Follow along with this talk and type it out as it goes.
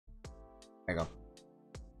There you go.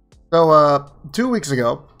 So, 2 weeks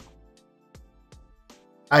ago,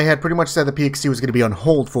 I had pretty much said the PXT was going to be on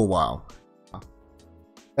hold for a while.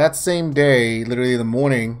 That same day, literally the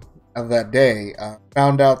morning of that day,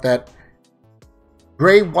 found out that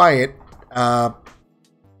Bray Wyatt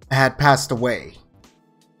had passed away.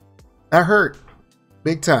 That hurt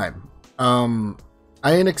big time. I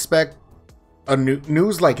didn't expect a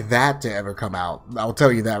news like that to ever come out. I'll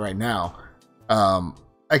tell you that right now. I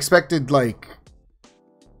expected, like,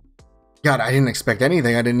 God, I didn't expect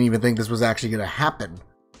anything. I didn't even think this was actually going to happen.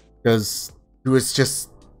 Because it was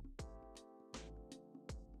just...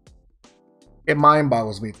 It mind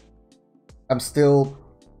boggles me. I'm still...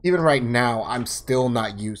 Even right now, I'm still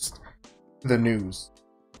not used to the news.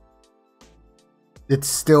 It's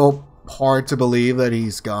still hard to believe that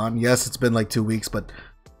he's gone. Yes, it's been like 2 weeks, but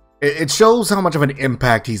it shows how much of an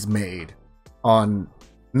impact he's made on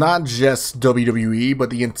not just WWE,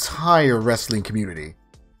 but the entire wrestling community.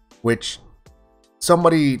 Which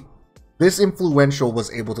somebody this influential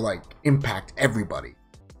was able to, like, impact everybody.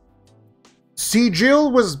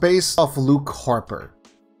 Jill was based off Luke Harper.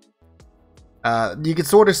 You can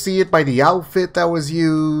sort of see it by the outfit that was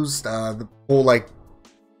used, the whole, like,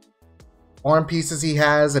 arm pieces he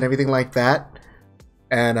has and everything like that.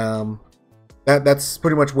 And that's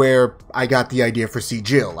pretty much where I got the idea for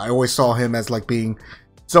Jill. I always saw him as, like, being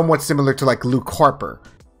somewhat similar to, like, Luke Harper.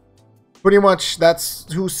 Pretty much that's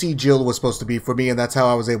who Jill was supposed to be for me, and that's how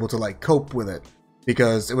I was able to, like, cope with it.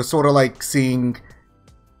 Because it was sort of like seeing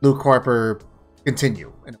Luke Harper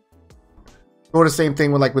continue. Sort of same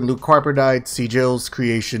thing with, like, when Luke Harper died, Jill's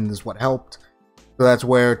creation is what helped. So that's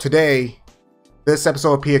where today, this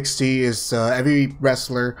episode of PXT is every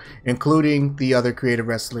wrestler, including the other creative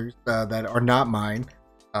wrestlers that are not mine.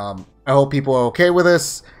 I hope people are okay with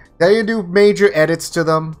this. I didn't do major edits to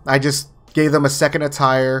them. I just gave them a second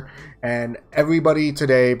attire, and everybody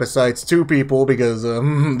today, besides 2 people, because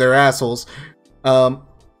they're assholes,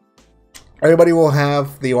 everybody will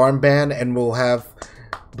have the armband and will have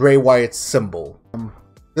Bray Wyatt's symbol.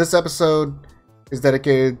 This episode is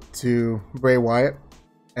dedicated to Bray Wyatt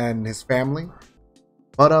and his family,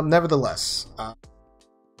 but nevertheless,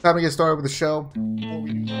 time to get started with the show.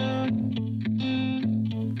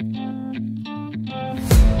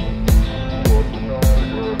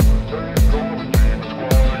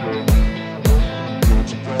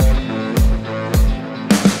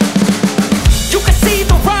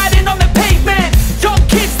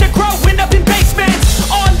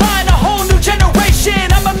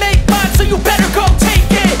 I'ma make mine, so you better go take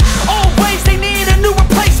it. Always they need a new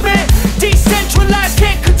replacement. Decentralized,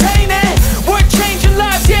 can't contain it. We're changing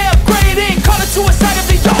lives, yeah, upgrading. Call it suicide of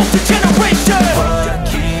the older generation. What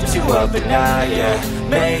keeps you up at night, yeah?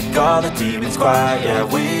 Make all the demons quiet, yeah.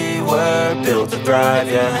 We were built to thrive,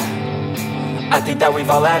 yeah. I think that we've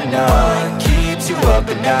all had enough. What keeps you up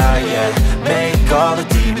at night, yeah? Make all the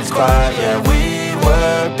demons quiet, yeah. We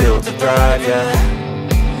were built to thrive, yeah.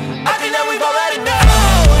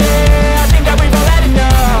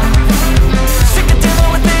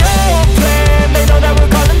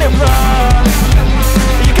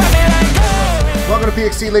 Welcome to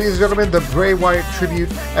PXT, ladies and gentlemen, the Bray Wyatt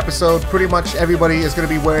tribute episode. Pretty much everybody is going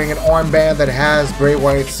to be wearing an armband that has Bray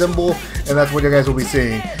Wyatt's symbol, and that's what you guys will be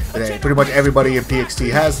seeing today. Pretty much everybody in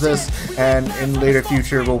PXT has this, and in later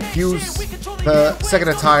future we'll use the second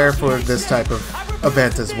attire for this type of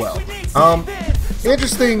event as well.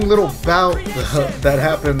 Interesting little bout that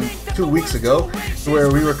happened 2 weeks ago,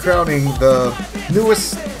 where we were crowning the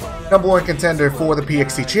newest #1 contender for the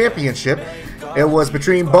PXT Championship. It was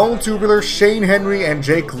between Bone Tubular, Shane Henry, and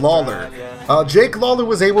Jake Lawler. Jake Lawler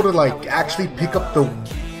was able to, like, actually pick up the,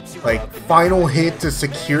 like, final hit to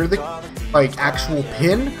secure the, like, actual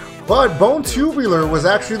pin, but Bone Tubular was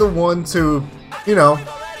actually the one to, you know,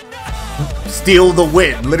 steal the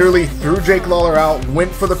win. Literally threw Jake Lawler out,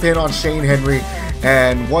 went for the pin on Shane Henry,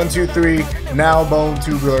 and 1, 2, 3, now Bone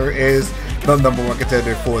Tubular is the #1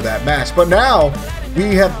 contender for that match. But now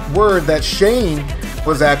we have word that Shane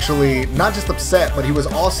was actually not just upset, but he was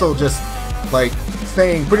also just, like,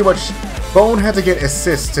 saying pretty much Bone had to get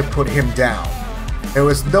assists to put him down. There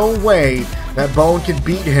was no way that Bone could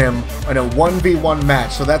beat him in a 1v1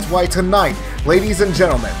 match. So that's why tonight, ladies and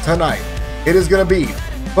gentlemen, tonight, it is going to be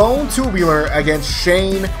Bone Tubular against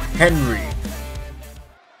Shane Henry.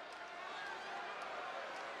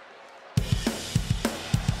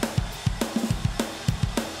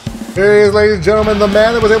 Here he is, ladies and gentlemen, the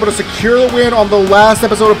man that was able to secure the win on the last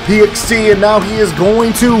episode of PXT, and now he is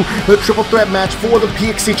going to the triple threat match for the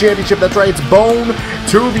PXT Championship. That's right, it's Bone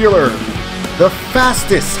Tubular, the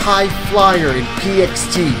fastest high flyer in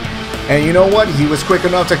PXT, And you know what? He was quick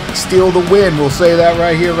enough to steal the win. We'll say that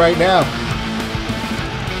right here, right now.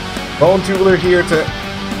 Bone Tubular here to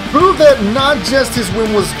prove that not just his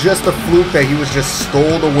win was just a fluke, that he was just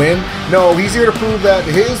stole the win. No, he's here to prove that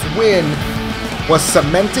his win was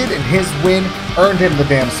cemented and his win earned him the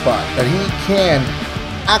damn spot. That he can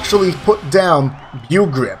actually put down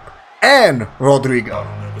Grip and Rodrigo.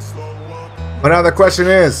 But now the question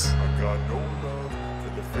is,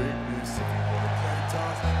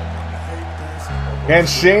 can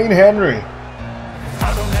Shane Henry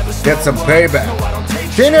get some payback?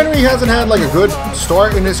 Shane Henry hasn't had like a good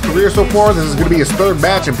start in his career so far. This is going to be his third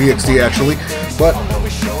match in PXT actually, but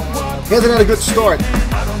he hasn't had a good start.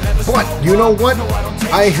 But you know what?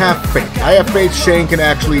 I have faith. I have faith Shane can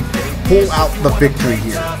actually pull out the victory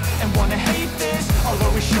here.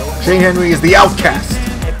 Shane Henry is the outcast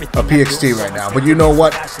of PXT right now, but you know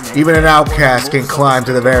what? Even an outcast can climb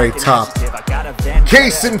to the very top.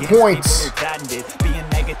 Case in point.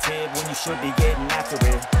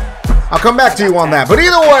 I'll come back to you on that, but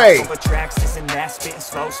either way,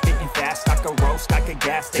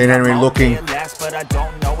 Shane Henry looking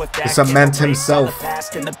to cement himself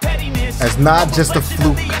as not just a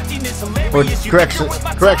fluke, or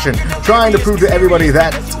correction, trying to prove to everybody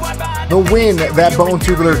that the win that Bone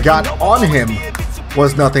Tubular got on him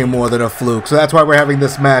was nothing more than a fluke. So that's why we're having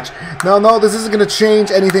this match. Now, no, this isn't going to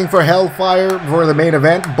change anything for Hellfire for the main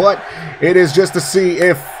event, but it is just to see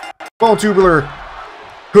if Bone Tubular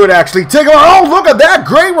could actually take him. Oh, look at that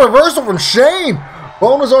great reversal from Shane.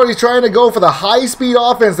 Bone was already trying to go for the high-speed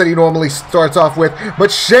offense that he normally starts off with, but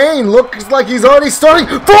Shane looks like he's already starting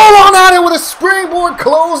full on at it with a springboard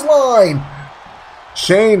clothesline.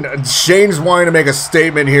 Shane's wanting to make a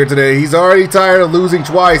statement here today. He's already tired of losing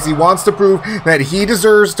twice. He wants to prove that he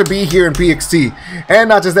deserves to be here in PXT. And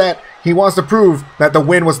not just that, he wants to prove that the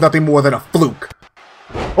win was nothing more than a fluke.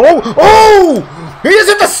 Oh! He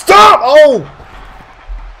isn't the stomp! Oh!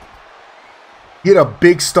 He had a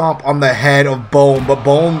big stomp on the head of Bone, but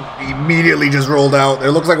Bone immediately just rolled out.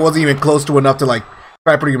 It looks like it wasn't even close to enough to like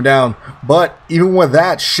try putting him down. But even with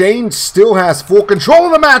that, Shane still has full control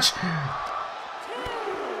of the match.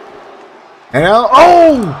 And now,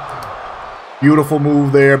 oh! Beautiful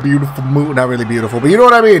move there, beautiful move. Not really beautiful, but you know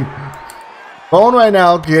what I mean. Bone right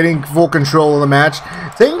now getting full control of the match.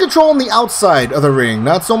 Taking control on the outside of the ring,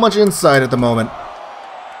 not so much inside at the moment.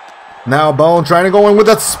 Now Bone trying to go in with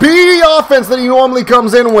that speedy offense that he normally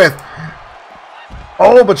comes in with.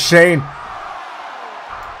 Oh, but Shane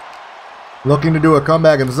looking to do a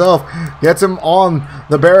comeback himself. Gets him on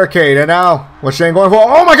the barricade. And now, what's Shane going for?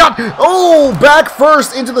 Oh my god! Oh, back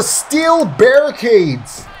first into the steel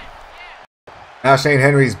barricades. Now Shane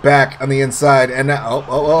Henry's back on the inside. And now,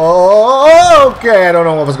 okay, I don't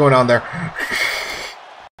know what was going on there.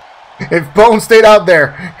 If Bone stayed out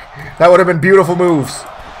there, that would have been beautiful moves.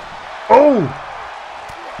 Oh!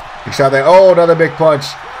 Big shot there. Oh, another big punch.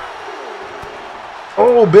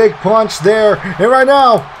 Oh, big punch there. And right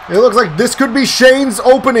now, it looks like this could be Shane's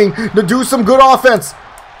opening to do some good offense.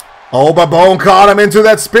 Oh, but Bone caught him into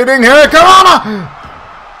that spinning hurricanrana.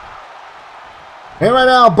 And right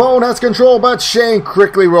now, Bone has control, but Shane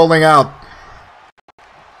quickly rolling out.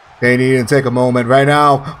 They need to take a moment right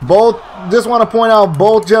now. Both, just want to point out,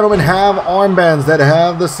 both gentlemen have armbands that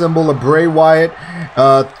have the symbol of Bray Wyatt.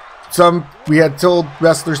 We had told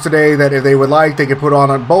wrestlers today that if they would like, they could put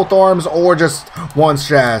on both arms or just one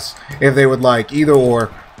chest if they would like, either or.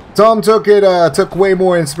 Some took way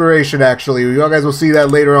more inspiration actually. You guys will see that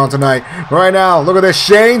later on tonight. Right now, look at this.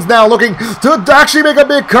 Shane's now looking to actually make a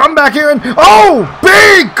big comeback here, and oh,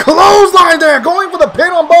 big clothesline there, going for the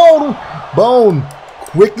pin on Bone. Bone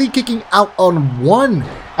quickly kicking out on one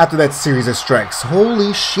after that series of strikes.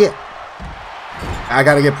 Holy shit! I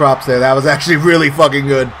gotta get props there. That was actually really fucking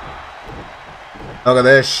good. Look at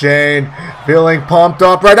this, Shane feeling pumped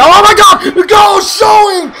up right now. Oh my god! Go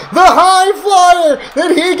showing the high flyer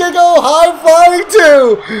that he can go high flying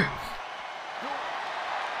too.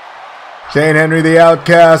 Shane Henry, the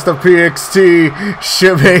outcast of PXT,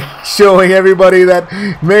 showing everybody that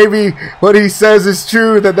maybe what he says is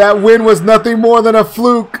true, that win was nothing more than a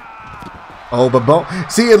fluke. Oh, but Bone...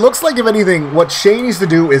 See, it looks like, if anything, what Shane needs to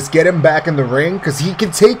do is get him back in the ring, because he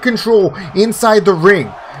can take control inside the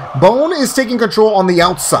ring. Bone is taking control on the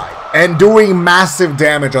outside and doing massive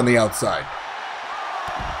damage on the outside.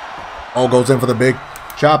 Oh, goes in for the big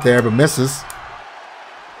chop there, but misses.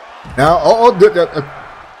 Now,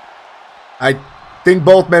 I think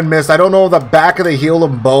both men missed. I don't know if the back of the heel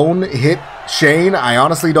of Bone hit Shane. I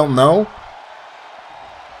honestly don't know.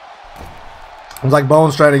 It's like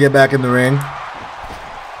Bone's trying to get back in the ring.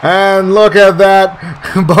 And look at that.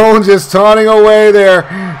 Bone just taunting away there.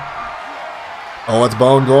 Oh, what's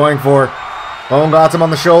Bone going for? Bone got him on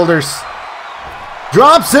the shoulders.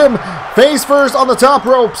 Drops him face first on the top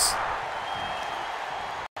ropes.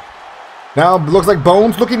 Now looks like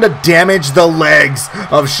Bone's looking to damage the legs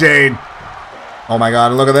of Shane. Oh my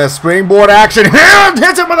god, look at this. Springboard action. And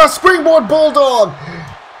hits him with a springboard bulldog.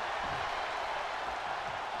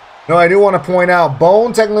 No, I do want to point out,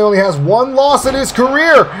 Bone technically only has 1 loss in his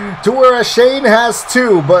career, to whereas Shane has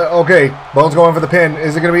 2. But okay, Bone's going for the pin.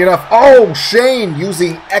 Is it going to be enough? Oh, Shane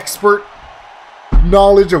using expert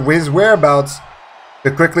knowledge of his whereabouts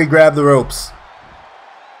to quickly grab the ropes.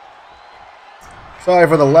 Sorry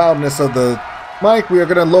for the loudness of the mic. We are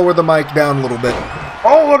going to lower the mic down a little bit.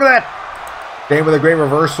 Oh, look at that! Shane with a great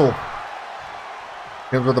reversal.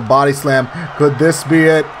 Him with a body slam. Could this be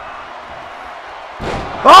it?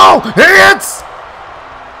 Oh! He hits!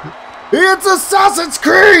 He hits Assassin's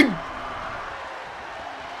Creed!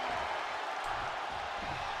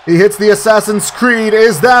 He hits the Assassin's Creed.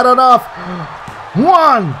 Is that enough?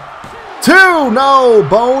 1, 2. No!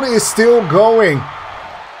 Bone is still going.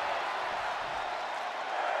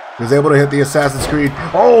 He's able to hit the Assassin's Creed.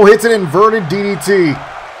 Oh, hits an inverted DDT.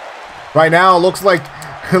 Right now, it looks like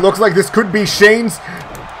this could be Shane's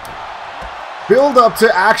build up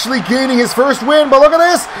to actually gaining his first win. But look at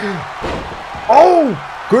this. Oh,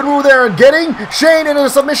 good move there. Getting Shane in a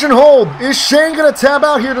submission hold. Is Shane going to tap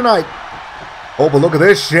out here tonight? Oh, but look at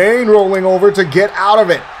this. Shane rolling over to get out of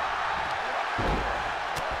it.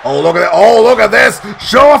 Oh, look at that. Oh, look at this.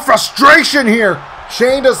 Show of frustration here.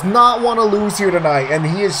 Shane does not want to lose here tonight, and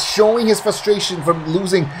he is showing his frustration from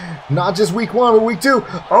losing not just week 1, but week 2.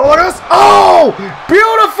 Oh, look at this. Oh,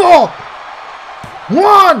 beautiful.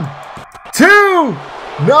 1, 2.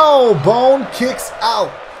 No, Bone kicks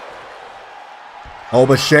out. Oh,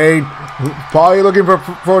 but Shane probably looking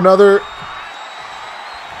for another.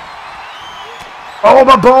 Oh,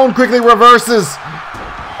 but Bone quickly reverses.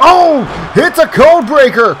 Oh, hits a code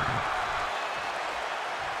breaker.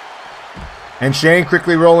 And Shane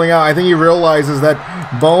quickly rolling out. I think he realizes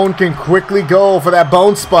that Bone can quickly go for that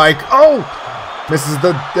bone spike. Oh! Misses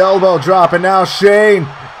the elbow drop. And now Shane.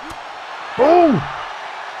 Oh!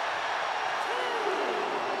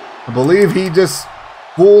 I believe he just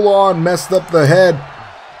full on messed up the head.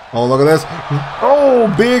 Oh, look at this.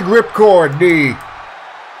 Oh, big ripcord knee.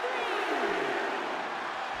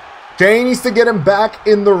 Shane needs to get him back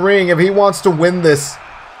in the ring if he wants to win this.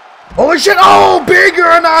 Holy shit! Oh, big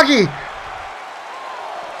Uranagi!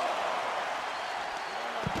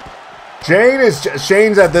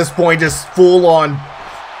 Shane's at this point just full on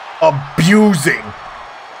abusing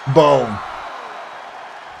Bone.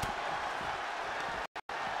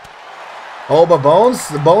 Oh, but Bone's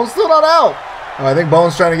still not out. Oh, I think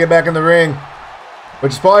Bone's trying to get back in the ring,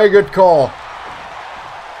 which is probably a good call.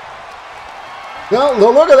 No,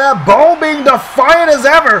 look at that. Bone being defiant as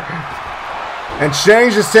ever. And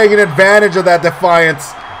Shane's just taking advantage of that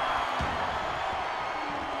defiance.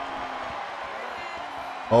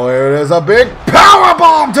 Oh, here it is. A big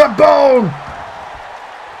powerbomb to Bone.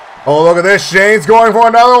 Oh, look at this. Shane's going for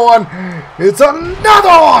another one. It's another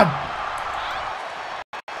one.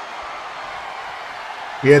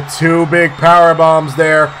 He had 2 big power bombs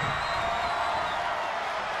there.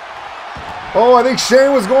 Oh, I think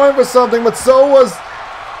Shane was going for something, but so was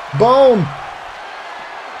Bone.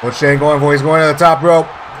 What's Shane going for? He's going to the top rope.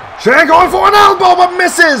 Shane going for an elbow, but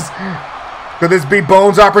misses. Could this be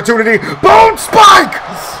Bone's opportunity? Bone spike!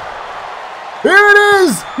 Here it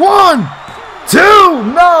is. 1, 2.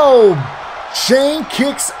 No. Shane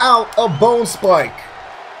kicks out a Bone spike.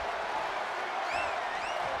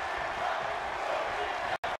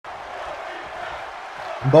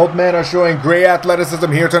 Both men are showing great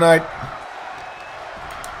athleticism here tonight.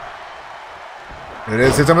 It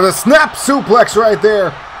is. Hits him with a snap suplex right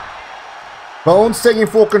there. Bone's taking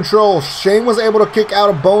full control. Shane was able to kick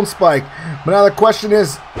out a Bone spike. But now the question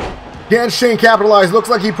is, can Shane capitalize? Looks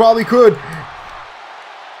like he probably could.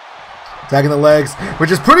 Attacking the legs,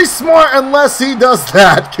 which is pretty smart unless he does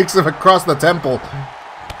that. Kicks him across the temple.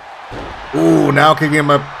 Ooh, now kicking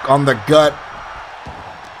him up on the gut.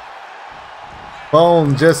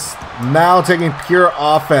 Bone just now taking pure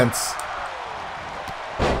offense.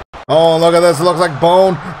 Oh, look at this. It looks like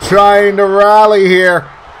Bone trying to rally here.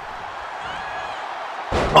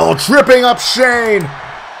 Oh, tripping up Shane.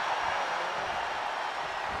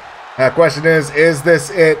 The question is this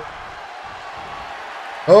it?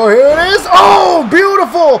 Oh, here it is. Oh,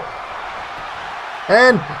 beautiful.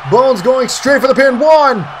 And Bone's going straight for the pin.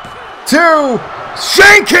 1, 2.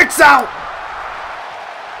 Shane kicks out.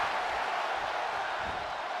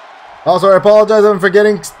 Also, I apologize if I'm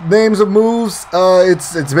forgetting names of moves.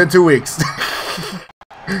 It's been 2 weeks.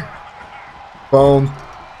 Bone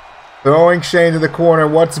throwing Shane to the corner.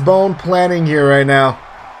 What's Bone planning here right now?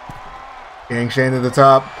 Getting Shane to the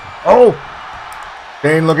top. Oh!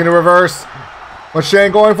 Shane looking to reverse. What's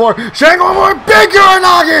Shane going for? Shane going for a big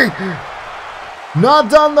Uranagi! Not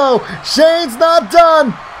done though. Shane's not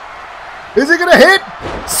done. Is he gonna hit?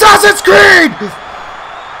 Sausage Creed!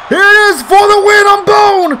 Here it is for the win on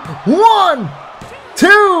Bone! 1,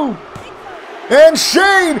 2, and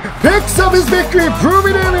Shane picks up his victory,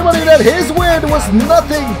 proving to everybody that his win was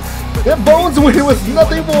nothing, that Bone's win was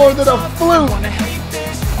nothing more than a fluke.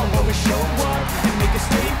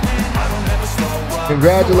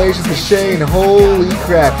 Congratulations to Shane. Holy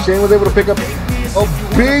crap. Shane was able to pick up a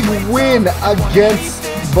big win against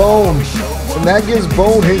Bone. And that gives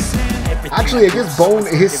Bone his... Actually, it gives Bone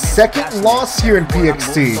his second loss here in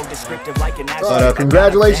PXT. But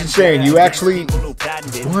congratulations, Shane. You actually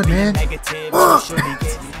won, man.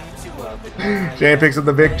 Shane picks up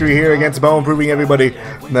the victory here against Bone, proving everybody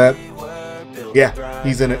that, yeah,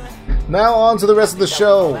 he's in it. Now on to the rest of the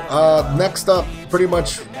show. Next up, pretty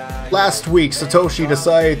much last week, Satoshi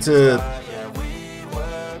decided to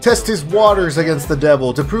test his waters against the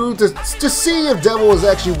Devil to prove to see if Devil was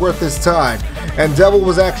actually worth his time. And Devil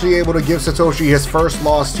was actually able to give Satoshi his first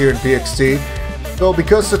loss here in PXT. So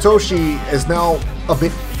because Satoshi is now a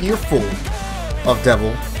bit fearful of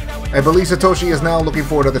Devil, I believe Satoshi is now looking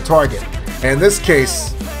for another target. And in this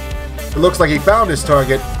case, it looks like he found his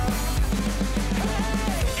target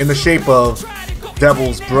in the shape of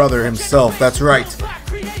Devil's brother himself. That's right.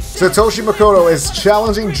 Satoshi Makoto is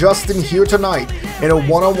challenging Justin here tonight in a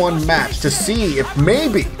one-on-one match to see if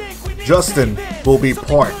maybe Justin will be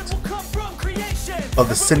part of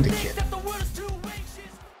the syndicate.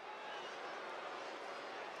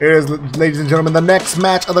 Here's, ladies and gentlemen, the next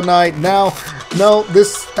match of the night. Now, no,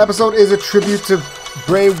 this episode is a tribute to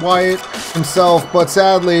Bray Wyatt himself, but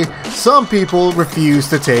sadly, some people refuse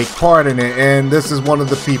to take part in it, and this is one of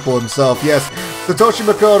the people himself. Yes, Satoshi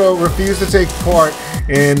Makoto refused to take part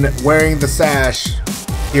in wearing the sash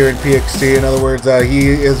here in PXT. In other words, he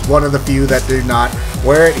is one of the few that did not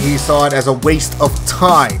wear it. He saw it as a waste of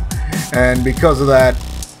time, and because of that,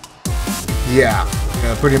 yeah,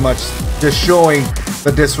 pretty much just showing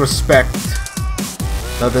the disrespect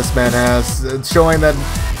that this man has. It's showing that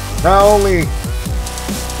not only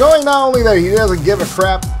that he doesn't give a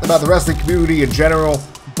crap about the wrestling community in general,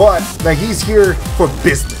 but that he's here for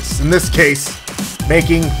business. In this case,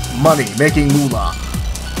 making money, making moolah.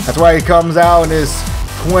 That's why he comes out in his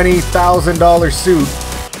 $20,000 suit,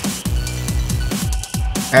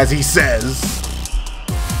 as he says,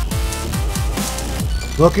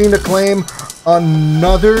 looking to claim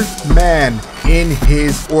another man in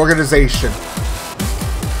his organization.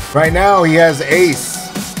 Right now, he has Ace.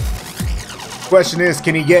 Question is,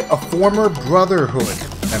 can he get a former Brotherhood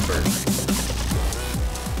member?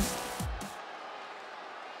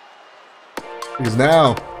 Because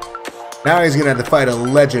now he's gonna have to fight a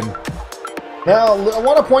legend. Now, I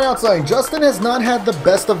want to point out something. Justin has not had the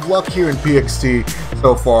best of luck here in PXT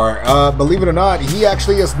so far. Believe it or not, he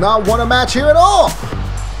actually has not won a match here at all.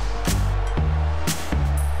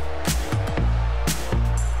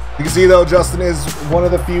 You can see, though, Justin is one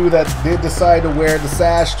of the few that did decide to wear the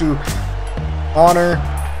sash to honor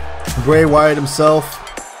Bray Wyatt himself.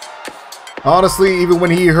 Honestly, even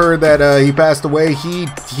when he heard that he passed away, he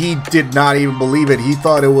did not even believe it. He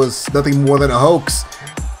thought it was nothing more than a hoax.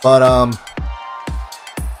 But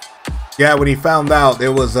yeah, when he found out, it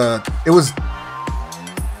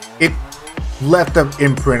left an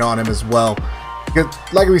imprint on him as well. Because,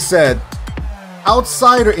 like we said,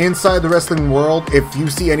 outside or inside the wrestling world, if you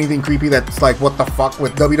see anything creepy that's like, what the fuck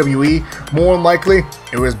with WWE, more than likely,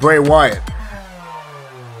 it was Bray Wyatt.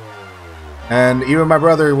 And even my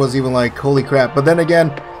brother was even like, holy crap. But then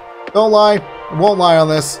again, don't lie, won't lie on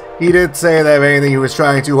this. He did say that if anything, he was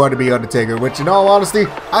trying too hard to be Undertaker, which in all honesty,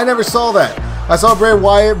 I never saw that. I saw Bray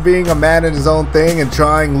Wyatt being a man in his own thing and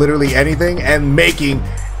trying literally anything and making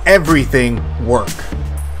everything work.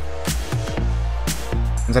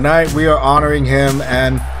 And tonight we are honoring him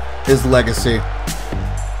and his legacy.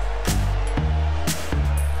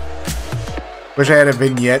 Wish I had a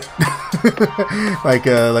vignette like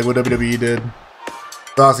what WWE did.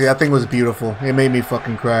 Honestly, that thing was beautiful. It made me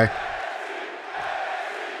fucking cry.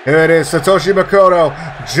 Here it is, Satoshi Makoto,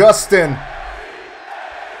 Justin.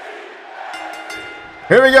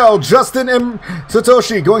 Here we go, Justin and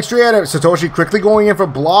Satoshi going straight at it. Satoshi quickly going in for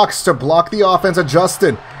blocks to block the offense of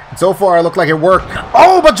Justin. And so far, it looked like it worked.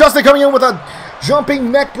 Oh, but Justin coming in with a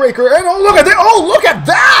jumping neck breaker. And oh, look at that! Oh, look at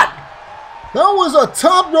that! That was a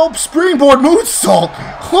top rope springboard moonsault.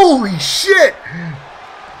 Holy shit!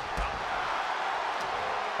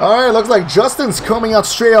 Alright, looks like Justin's coming out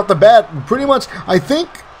straight out the bat. Pretty much, I think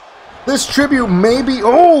this tribute may be,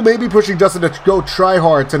 maybe pushing Justin to go try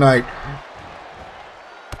hard tonight.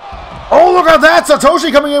 Oh, look at that!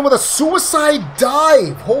 Satoshi coming in with a suicide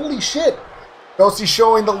dive! Holy shit! Satoshi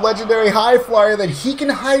showing the legendary high flyer that he can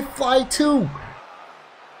high fly too.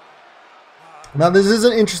 Now, this is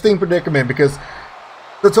an interesting predicament because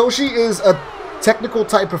Satoshi is a technical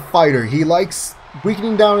type of fighter. He likes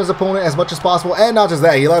weakening down his opponent as much as possible, and not just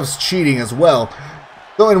that, he loves cheating as well.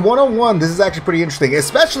 So in one-on-one, this is actually pretty interesting,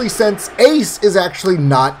 especially since Ace is actually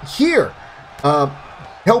not here,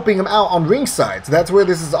 helping him out on ringside. So that's where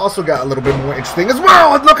this has also got a little bit more interesting as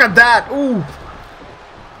well. And look at that! Ooh,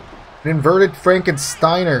 an inverted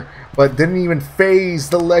Frankensteiner, but didn't even phase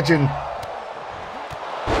the legend.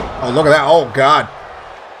 Oh, look at that! Oh God,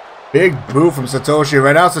 big boo from Satoshi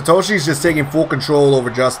right now. Satoshi's just taking full control over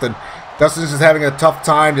Justin. Justin's just having a tough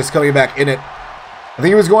time just coming back in it. I think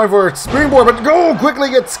he was going for a springboard, but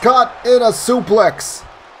quickly gets caught in a suplex.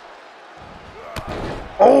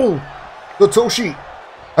 Oh, Satoshi.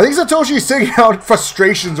 I think Satoshi is taking out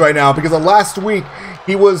frustrations right now because of last week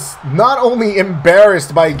he was not only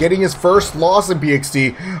embarrassed by getting his first loss in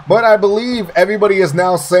PXT, but I believe everybody is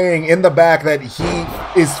now saying in the back that he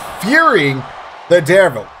is fearing the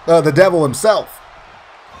devil himself.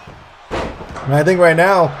 And I think right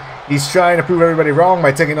now he's trying to prove everybody wrong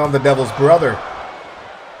by taking on the devil's brother.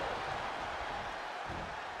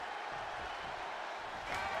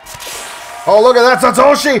 Oh, look at that,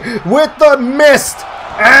 Satoshi with the mist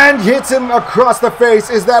and hits him across the face.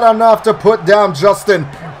 Is that enough to put down Justin?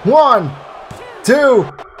 1, 2.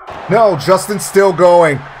 No, Justin's still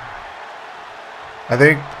going. I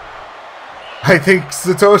think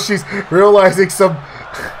Satoshi's realizing some.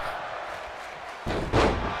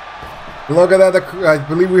 Look at that. I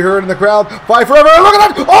believe we heard in the crowd. Fight forever. Look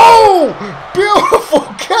at that. Oh! Beautiful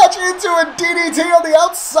catch into a DDT on the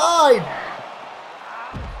outside.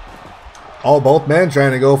 Both men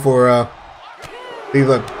trying to go for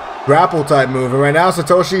the grapple type move. And right now,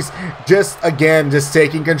 Satoshi's just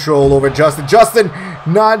taking control over Justin. Justin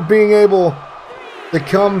not being able to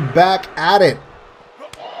come back at it.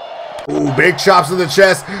 Ooh, big chops to the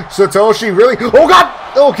chest. Satoshi really. Oh,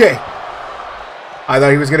 God. Okay. I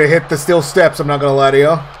thought he was going to hit the steel steps, I'm not going to lie to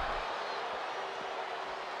you.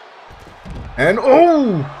 And,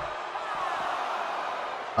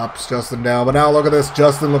 ups Justin down. But now look at this.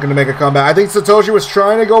 Justin looking to make a comeback. I think Satoshi was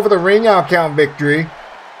trying to go for the ring out count victory.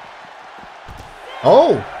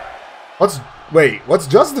 Oh. What's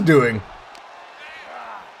Justin doing?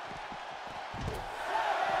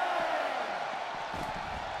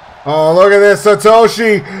 Oh, look at this.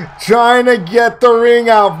 Satoshi trying to get the ring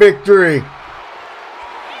out victory.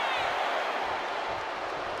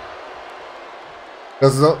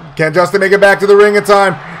 Can Justin make it back to the ring in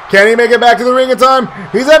time? Can he make it back to the ring in time?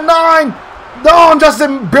 He's at 9. No,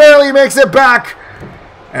 Justin barely makes it back.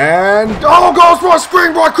 And, goes for a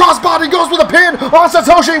springboard crossbody. Goes for the pin on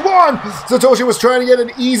Satoshi. 1. Satoshi was trying to get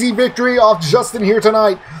an easy victory off Justin here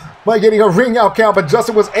tonight by getting a ring out count, but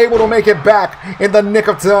Justin was able to make it back in the nick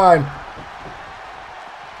of time.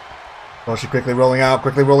 Satoshi quickly rolling out,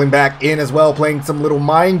 quickly rolling back in as well, playing some little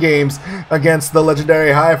mind games against the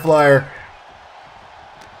legendary high flyer.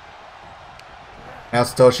 Now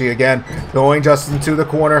Satoshi again, going Justin to the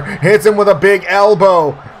corner, hits him with a big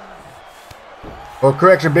elbow. Or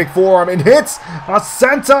correction, big forearm, and hits a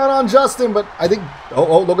senton on Justin, but I think,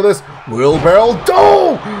 look at this. Wheelbarrow,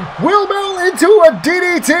 wheelbarrow into a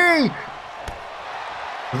DDT.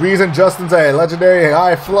 The reason Justin's a legendary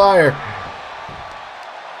high flyer.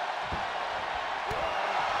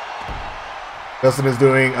 Justin is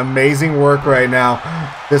doing amazing work right now.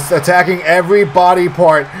 Just attacking every body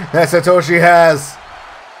part that Satoshi has.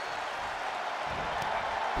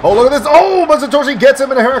 Oh, look at this. Oh, but Satoshi gets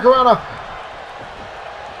him in a Hurricanrana.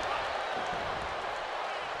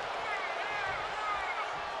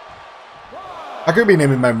 I could be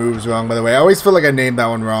naming my moves wrong, by the way. I always feel like I named that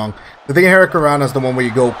one wrong. The thing in Hurricanrana is the one where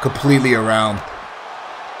you go completely around.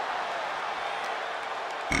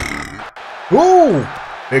 Ooh!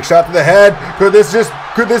 Big shot to the head. Could this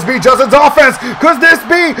be Justin's offense? Could this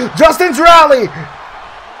be Justin's rally?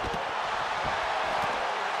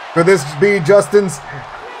 Could this be Justin's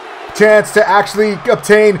chance to actually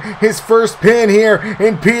obtain his first pin here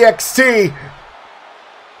in PXT?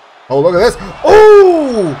 Oh, look at this.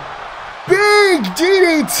 Ooh! Big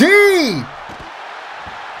DDT!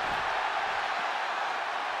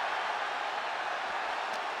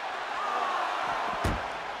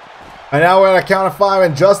 And now we're at a count of 5,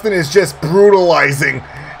 and Justin is just brutalizing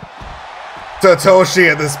Satoshi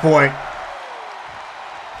at this point.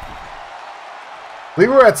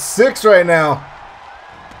 think we're at 6 right now.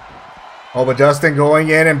 Oh, but Justin going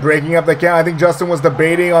in and breaking up the count. I think Justin was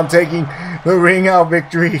debating on taking the ring out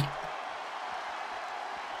victory.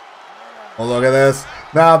 Oh, look at this.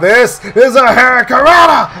 Now this is a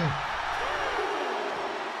Hurricanrana!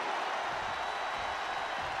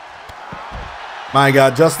 My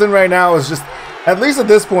God, Justin right now is just, at least at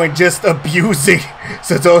this point, just abusing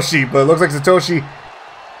Satoshi. But it looks like Satoshi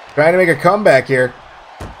trying to make a comeback here.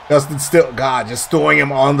 Justin still, God, just throwing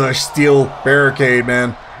him on the steel barricade,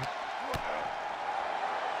 man.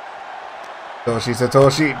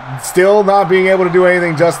 Satoshi still not being able to do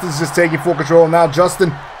anything. Justin's just taking full control. Now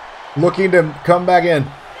Justin looking to come back in.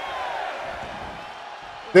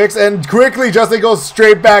 6, and quickly Justin goes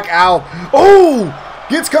straight back out. Oh!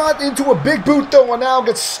 Gets caught into a big boot though, and now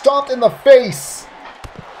gets stomped in the face.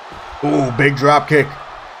 Ooh, big drop kick.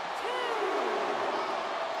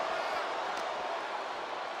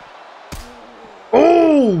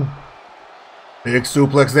 Ooh! Big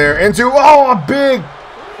suplex there into, oh, a big,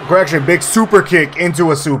 correction, big super kick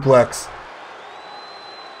into a suplex.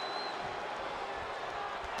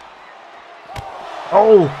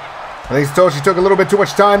 Oh! I think Satoshi took a little bit too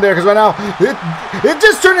much time there because right now it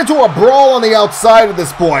just turned into a brawl on the outside at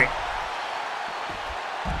this point.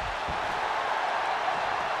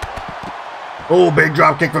 Oh, big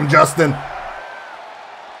drop kick from Justin.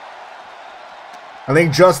 I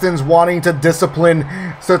think Justin's wanting to discipline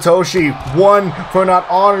Satoshi. 1, for not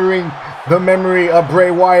honoring the memory of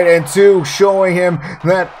Bray Wyatt, and 2, showing him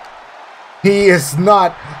that he is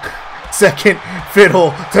not second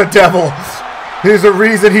fiddle to Devil. There's a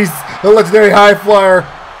reason he's a legendary high flyer.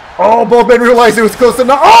 Oh, both men realized it was close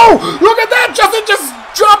enough. Oh, look at that! Justin just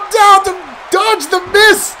dropped down to dodge the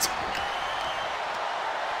mist.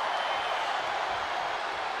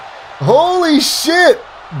 Holy shit!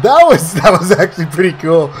 That was actually pretty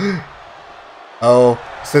cool. Oh,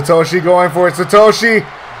 Satoshi going for it. Satoshi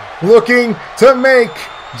looking to make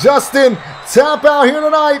Justin tap out here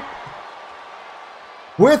tonight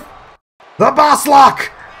with the boss lock.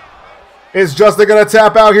 Is Justin gonna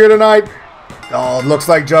tap out here tonight? Oh, it looks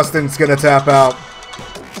like Justin's gonna tap out.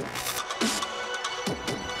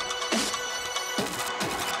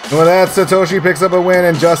 And with that, Satoshi picks up a win,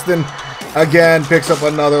 and Justin again picks up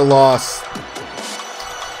another loss.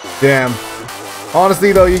 Damn.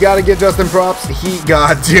 Honestly, though, you gotta give Justin props. He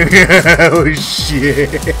got to. Oh, shit.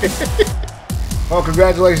 Oh,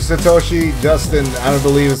 congratulations, Satoshi. Justin, I don't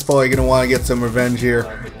believe, is probably gonna want to get some revenge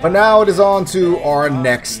here. But now it is on to our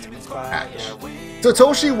next match.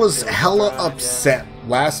 Satoshi was hella upset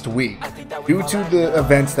last week due to the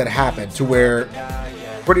events that happened, to where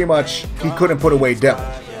pretty much he couldn't put away Devil.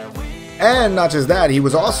 And not just that, he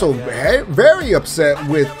was also very upset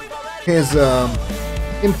with his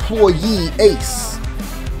employee Ace,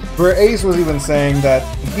 where Ace was even saying that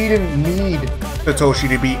he didn't need Satoshi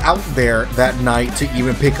to be out there that night to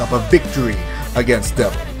even pick up a victory against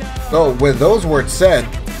Devil. So with those words said,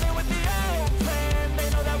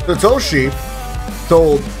 Satoshi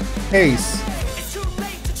told Ace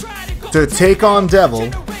to take on Devil,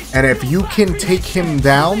 and if you can take him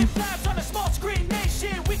down,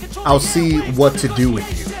 I'll see what to do with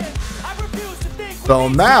you. So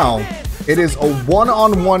now it is a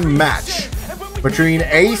one-on-one match between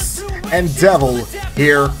Ace and Devil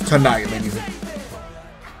here tonight, ladies and gentlemen.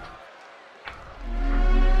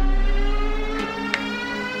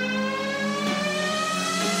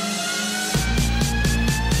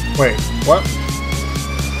 Wait, what?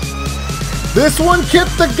 This one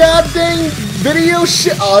kept the goddamn video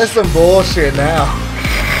shit. Oh, that's some bullshit now.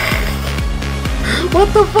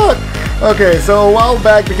 What the fuck? Okay, so a while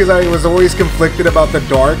back, because I was always conflicted about the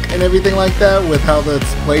dark and everything like that with how the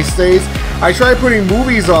play stays, I tried putting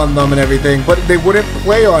movies on them and everything, but they wouldn't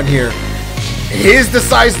play on here. His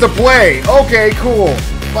decides to play. Okay, cool.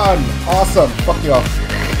 Fun. Awesome. Fuck y'all.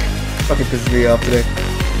 Fucking pisses me off today.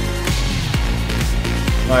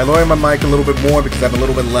 Alright, lowering my mic a little bit more because I'm a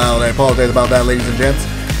little bit loud. I apologize about that, ladies and gents.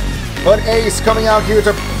 But Ace coming out here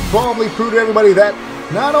to probably prove to everybody that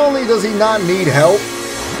not only does he not need help,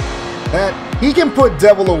 that he can put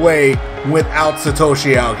Devil away without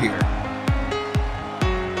Satoshi out here.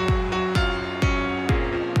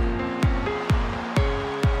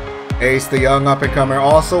 Ace, the young up-and-comer,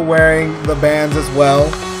 also wearing the bands as well.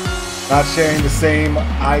 Not sharing the same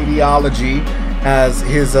ideology as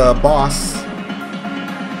his boss.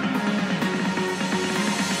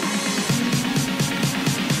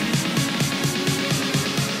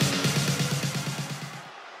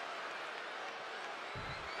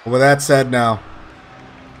 With that said now,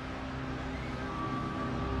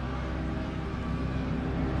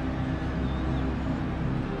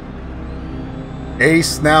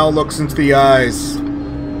 Ace now looks into the eyes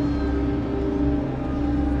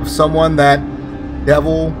of someone that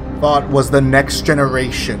Devil thought was the next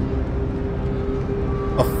generation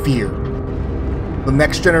of fear. The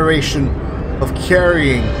next generation of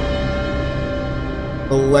carrying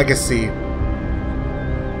the legacy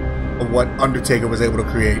of what Undertaker was able to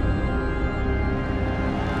create.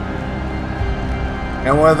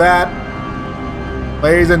 And with that,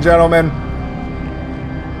 ladies and gentlemen,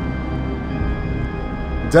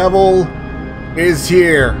 Devil is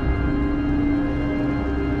here.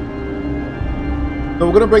 So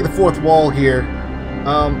we're gonna break the fourth wall here.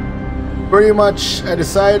 Pretty much, I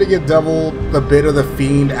decided to give Devil the bit of the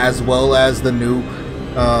Fiend as well as the new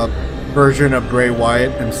version of Bray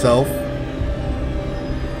Wyatt himself.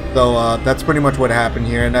 So that's pretty much what happened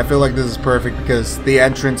here, and I feel like this is perfect because the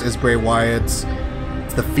entrance is Bray Wyatt's.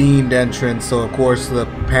 It's the Fiend entrance, so of course the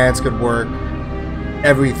pants could work,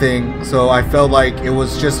 everything. So I felt like it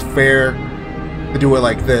was just fair to do it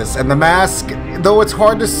like this. And the mask, though it's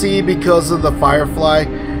hard to see because of the Firefly,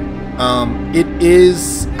 it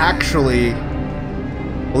is actually,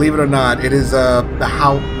 believe it or not, it is the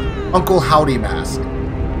Uncle Howdy mask.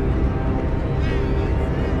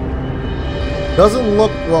 Doesn't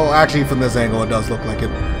look, well, actually from this angle it does look like it,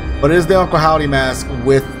 but it is the Uncle Howdy mask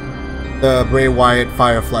with the Bray Wyatt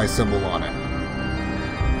Firefly symbol on it.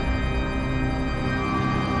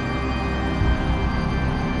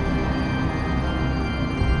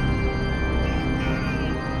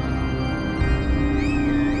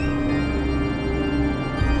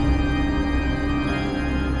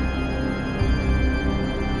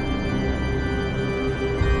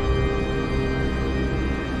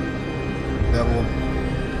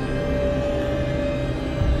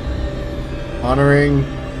 Honoring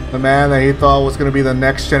the man that he thought was going to be the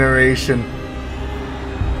next generation.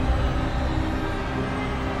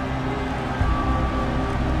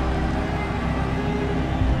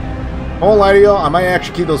 I won't lie to y'all, I might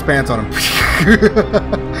actually keep those pants on him.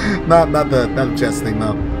 not the chest thing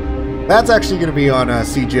though. That's actually going to be on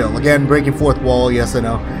Jill. Again, breaking fourth wall, yes I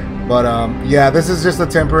know. But yeah, this is just a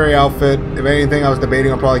temporary outfit. If anything, I was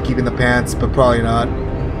debating on probably keeping the pants, but probably not.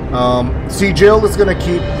 Jill is going to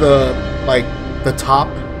keep the top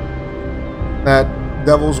that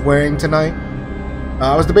Devil's wearing tonight.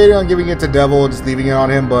 I was debating on giving it to Devil and just leaving it on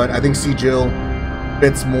him, but I think Jill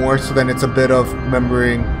fits more, so then it's a bit of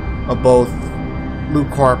remembering of both Luke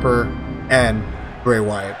Harper and Bray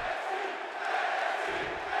Wyatt.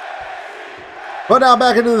 But now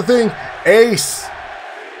back into the thing. Ace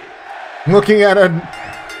looking at a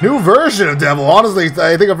new version of Devil. Honestly,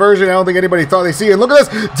 I think a version I don't think anybody thought they'd see. And look at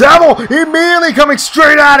this. Devil immediately coming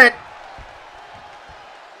straight at it.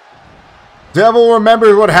 Devil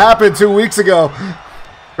remembers what happened 2 weeks ago.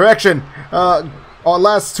 Correction.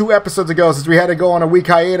 Last 2 episodes ago, since we had to go on a week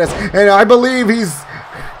hiatus. And I believe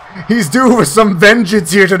he's due for some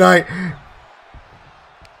vengeance here tonight.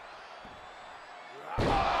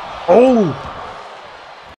 Oh.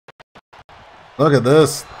 Look at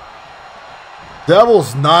this.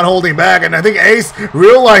 Devil's not holding back, and I think Ace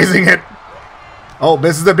realizing it. Oh,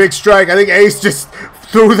 this is a big strike. I think Ace just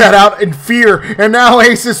threw that out in fear, and now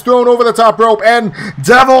Ace is thrown over the top rope, and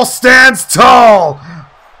Devil stands tall.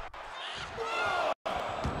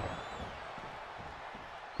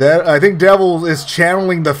 I think Devil is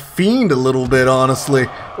channeling the Fiend a little bit, honestly.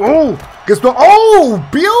 Oh,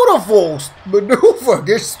 beautiful maneuver.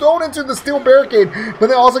 Gets thrown into the steel barricade, but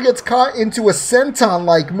then also gets caught into a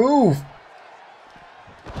senton-like move.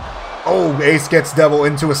 Oh, Ace gets Devil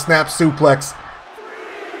into a snap suplex.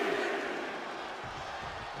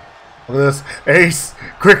 Look at this. Ace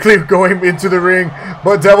quickly going into the ring,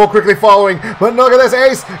 but Devil quickly following. But look at this.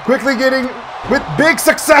 Ace quickly getting with big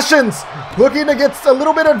successions, looking to get a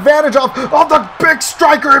little bit of advantage of the big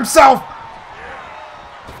striker himself.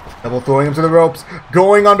 Devil throwing him to the ropes,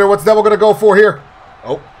 going under. What's Devil going to go for here?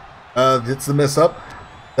 Oh, it's the miss up.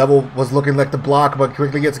 Devil was looking like the block, but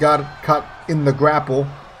quickly gets caught in the grapple.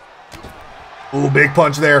 Ooh, big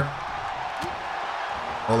punch there.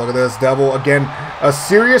 Oh, look at this. Devil, again, a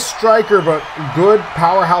serious striker, but good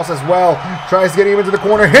powerhouse as well. Tries to get him into the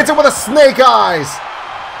corner. Hits him with a snake eyes.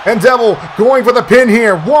 And Devil going for the pin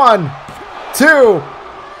here. 1, 2.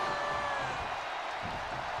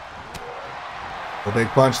 A big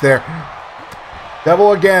punch there.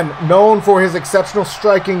 Devil, again, known for his exceptional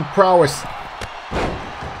striking prowess.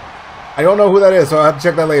 I don't know who that is, so I'll have to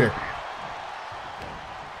check that later.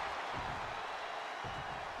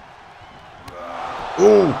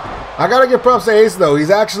 Ooh, I gotta give props to Ace though. He's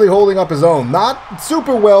actually holding up his own. Not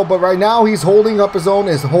super well, but right now he's holding up his own,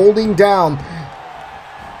 is holding down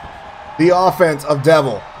the offense of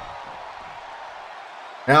Devil.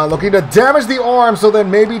 Now looking to damage the arm so then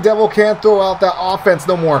maybe Devil can't throw out that offense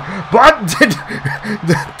no more. But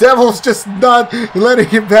Devil's just not letting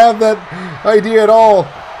him have that idea at all.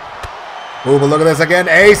 Oh, but look at this again.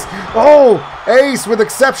 Ace. Oh, Ace with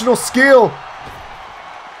exceptional skill.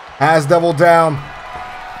 Has Devil down.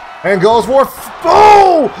 And goes for...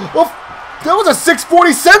 Oh! That was a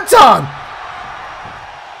 640 senton.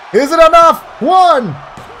 Is it enough? 1,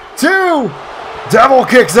 2. Devil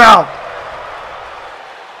kicks out.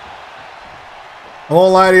 I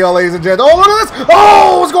won't lie to y'all, ladies and gents. Oh, look at this!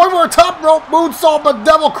 Oh, was going for a top rope moonsault, but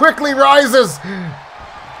Devil quickly rises.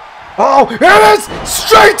 Oh, here it is!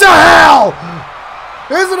 Straight to hell!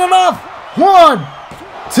 Isn't enough? 1,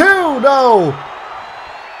 2, no.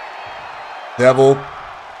 Devil.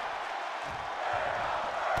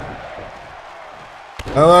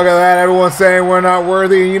 And look at that, everyone's saying we're not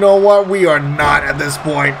worthy. And you know what? We are not at this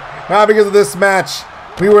point. Not because of this match.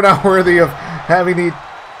 We were not worthy of having the...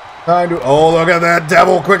 Oh, look at that.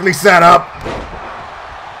 Devil quickly set up.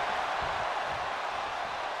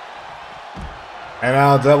 And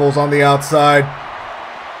now Devil's on the outside.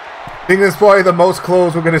 I think this is probably the most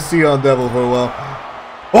close we're going to see on Devil for a while.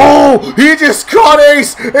 Oh, he just caught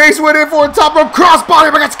Ace. Ace went in for a top rope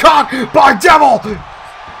crossbody, but gets caught by Devil.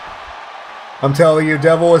 I'm telling you,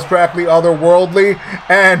 Devil is practically otherworldly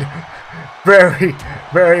and very,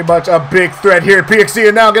 very much a big threat here at PXT.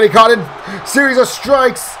 And now getting caught in a series of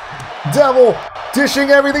strikes. Devil dishing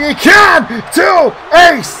everything he can to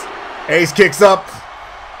Ace. Ace kicks up.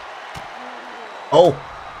 Oh,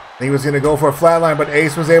 he was going to go for a flatline, but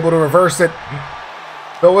Ace was able to reverse it.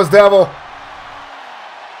 So was Devil.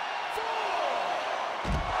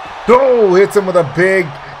 Oh, hits him with a big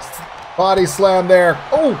body slam there.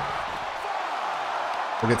 Oh,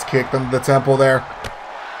 gets kicked into the temple there.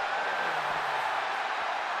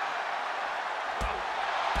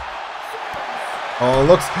 Oh,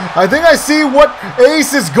 looks... I think I see what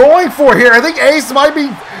Ace is going for here. I think Ace might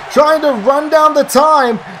be trying to run down the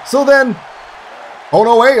time. So then... Oh,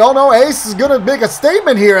 no, wait. Oh, no. Ace is going to make a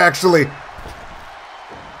statement here, actually.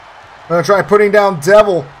 Going to try putting down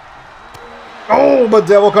Devil. Oh, but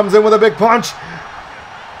Devil comes in with a big punch.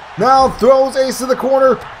 Now throws Ace to the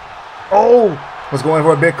corner. Oh, was going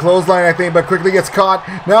for a big clothesline, I think, but quickly gets caught.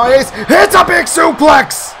 Now Ace hits a big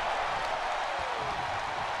suplex.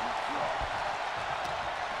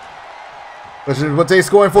 What's Ace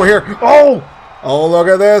going for here? Oh! Oh, look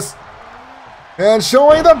at this. And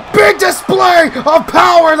showing the big display of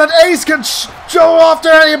power that Ace can show off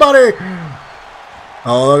to anybody.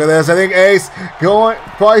 Oh, look at this. I think Ace going,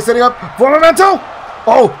 probably setting up for Memento.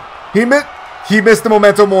 Oh, he missed the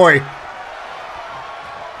Memento Mori.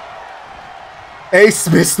 Ace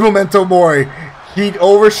missed Memento Mori. He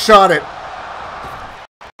overshot it.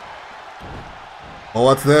 Oh,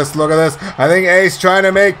 what's this? Look at this. I think Ace trying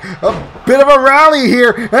to make a bit of a rally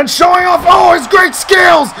here and showing off, oh, his great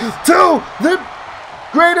skills to the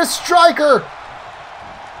greatest striker.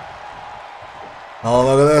 Oh,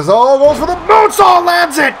 look at this. Oh, goes for the moonsault,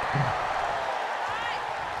 lands it.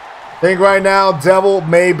 I think right now Devil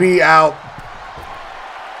may be out.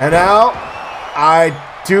 And now I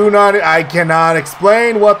cannot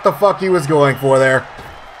explain what the fuck he was going for there.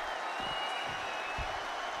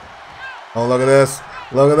 Oh, look at this.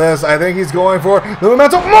 Look at this. I think he's going for the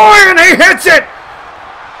Memento Mori, and he hits it!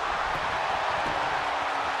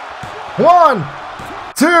 1,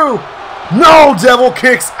 2. No, Devil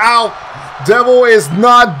kicks out. Devil is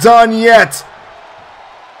not done yet.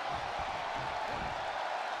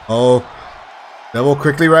 Oh, Devil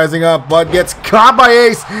quickly rising up, but gets caught by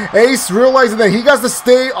Ace. Ace realizing that he has to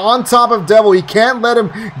stay on top of Devil. He can't let him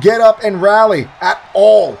get up and rally at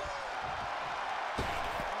all.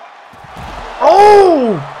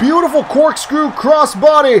 Oh, beautiful corkscrew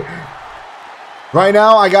crossbody. Right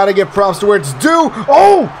now, I got to give props to where it's due.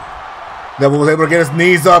 Oh, Devil was able to get his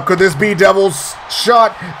knees up. Could this be Devil's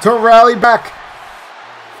shot to rally back?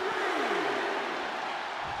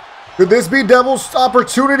 Could this be Devil's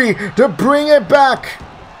opportunity to bring it back?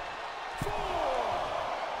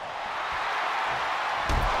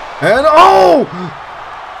 And oh!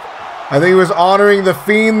 I think he was honoring the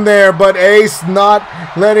Fiend there, but Ace not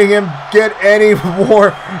letting him get any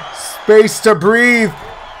more space to breathe.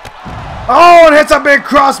 Oh, and hits a big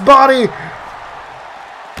crossbody.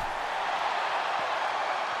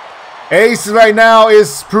 Ace right now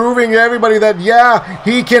is proving to everybody that, yeah,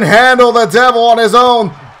 he can handle the Devil on his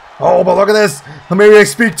own. Oh, but look at this. Maybe I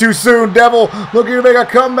speak too soon. Devil looking to make a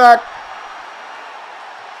comeback.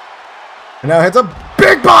 And now hits a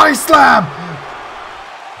big body slam.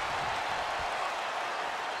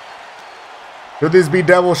 Could this be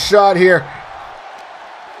Devil's shot here?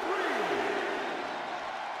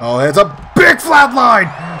 Oh, it's a big flatline!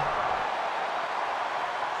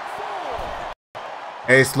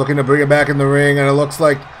 Ace looking to bring it back in the ring, and it looks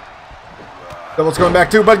like Devil's coming back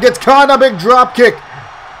too, but gets caught in a big drop kick.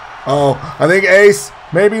 Oh, I think Ace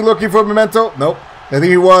may be looking for Memento. Nope. I think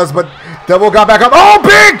he was, but Devil got back up. Oh,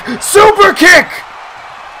 big super kick!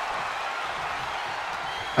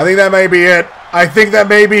 I think that may be it. I think that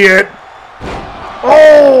may be it.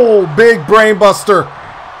 Oh, big brain buster.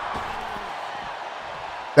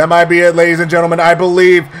 That might be it, ladies and gentlemen. I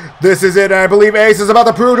believe this is it. And I believe Ace is about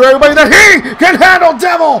to prove to everybody that he can handle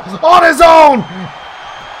Devil on his own.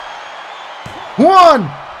 1,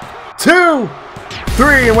 2,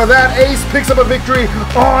 3. And with that, Ace picks up a victory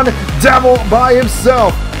on Devil by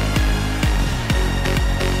himself.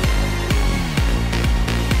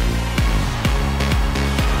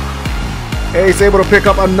 Ace able to pick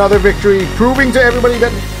up another victory, proving to everybody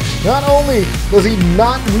that not only does he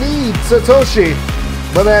not need Satoshi,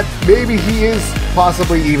 but that maybe he is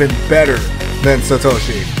possibly even better than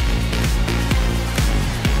Satoshi.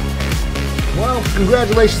 Well,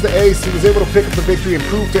 congratulations to Ace. He was able to pick up the victory and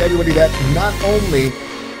prove to everybody that not only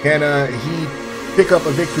can he pick up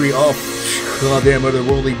a victory off goddamn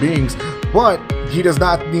otherworldly beings, but he does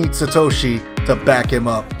not need Satoshi to back him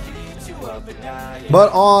up.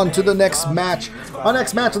 But on to the next match. Our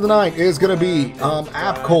next match of the night is going to be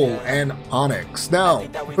Abcole and Onyx. Now,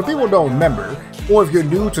 for people who don't remember, or if you're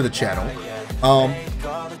new to the channel,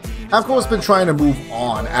 Abcole has been trying to move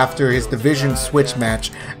on after his division switch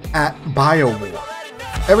match at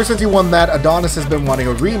BioWar. Ever since he won that, Adonis has been wanting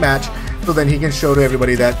a rematch so then he can show to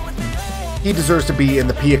everybody that he deserves to be in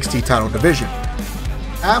the PXT title division.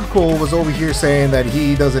 Abcole was over here saying that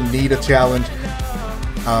he doesn't need a challenge.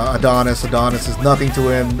 Adonis is nothing to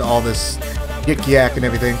him, all this yik yak and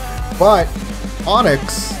everything. But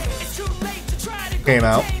Onyx came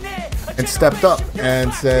out and stepped up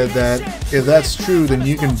and said that if that's true, then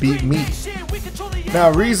you can beat me.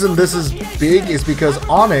 Now, reason this is big is because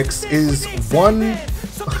Onyx is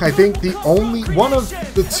I think the only one of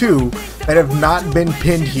the two that have not been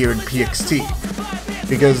pinned here in PXT.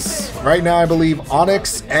 Because right now I believe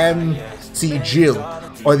Onyx and Jill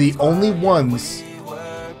are the only ones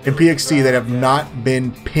in PXT that have not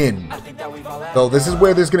been pinned. So this is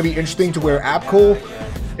where there's going to be interesting, to where Abcole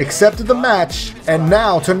accepted the match, and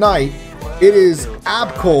now tonight it is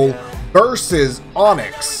Abcole versus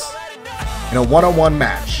Onyx in a one-on-one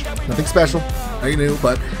match. Nothing special, nothing new,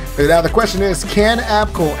 but now the question is, can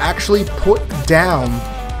Abcole actually put down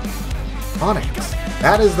Onyx?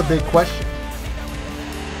 That is the big question.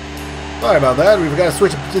 Sorry about that, we've got to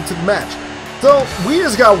switch into the match. So we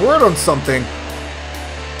just got word on something.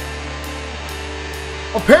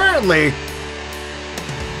 Apparently,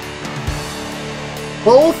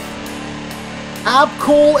 both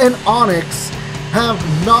Abcole and Onyx have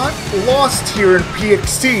not lost here in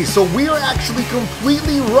PXT, so we are actually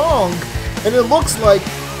completely wrong, and it looks like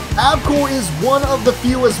Abcole is one of the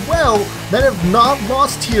few as well that have not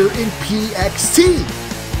lost here in PXT.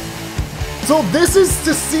 So this is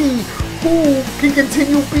to see who can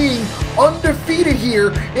continue being undefeated here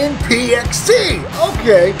in PXT.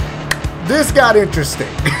 Okay. This got interesting.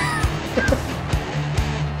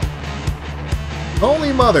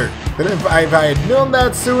 Holy mother. If I had known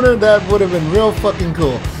that sooner, that would have been real fucking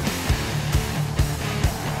cool.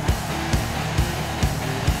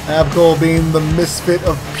 Abcole being the misfit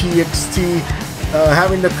of PXT,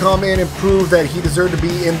 having to come in and prove that he deserved to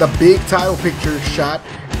be in the big title picture shot,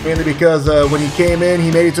 mainly because when he came in,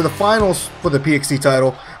 he made it to the finals for the PXT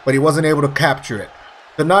title, but he wasn't able to capture it.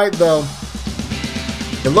 Tonight, though,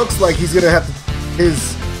 it looks like he's gonna have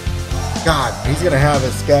his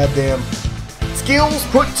goddamn skills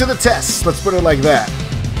put to the test. Let's put it like that.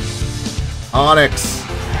 Onyx,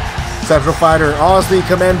 exceptional fighter. Honestly,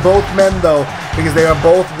 commend both men though, because they are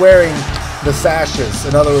both wearing the sashes.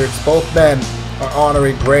 In other words, both men are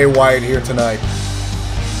honoring Bray Wyatt here tonight.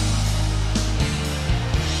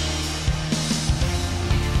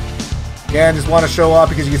 Again, just want to show off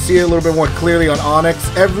because you can see it a little bit more clearly on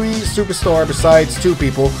Onyx. Every superstar besides two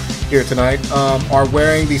people here tonight are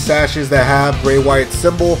wearing these sashes that have Bray Wyatt's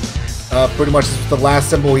symbol. Pretty much the last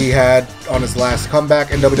symbol he had on his last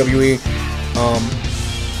comeback in WWE.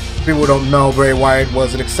 People who don't know, Bray Wyatt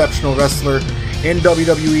was an exceptional wrestler in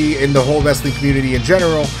WWE, in the whole wrestling community in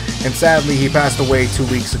general, and sadly he passed away 2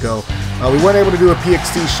 weeks ago. We weren't able to do a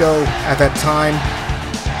PXT show at that time,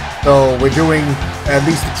 so we're doing at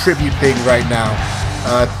least a tribute thing right now.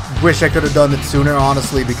 Wish I could have done it sooner,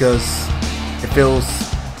 honestly, because it feels,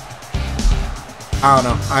 I don't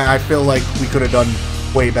know, I feel like we could have done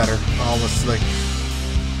way better, honestly.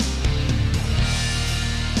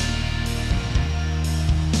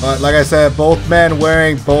 But like I said, both men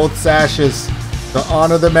wearing both sashes to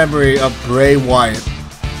honor the memory of Bray Wyatt.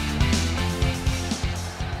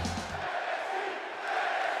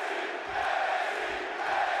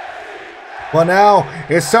 Well, now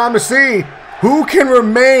it's time to see who can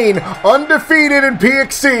remain undefeated in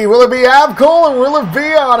PXT. Will it be Abcol or will it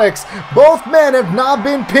be Onyx? Both men have not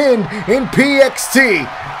been pinned in PXT.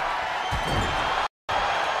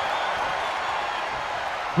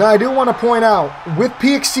 Now, I do want to point out, with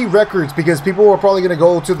PXT records, because people are probably going to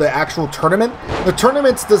go to the actual tournament, the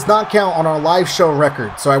tournaments does not count on our live show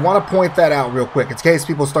record. So I want to point that out real quick, in case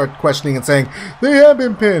people start questioning and saying, they have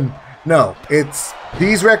been pinned. No,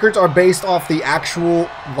 these records are based off the actual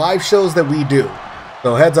live shows that we do.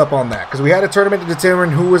 So heads up on that, because we had a tournament to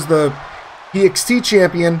determine who was the PXT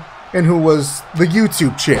champion and who was the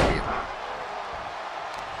YouTube champion.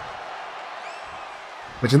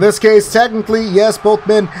 Which in this case, technically, yes, both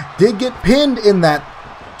men did get pinned in that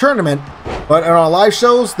tournament, but in our live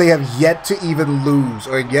shows, they have yet to even lose,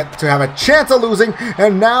 or yet to have a chance of losing,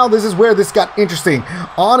 and now this is where this got interesting.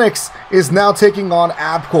 Onyx is now taking on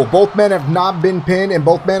Abcol. Both men have not been pinned, and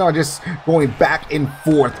both men are just going back and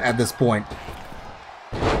forth at this point.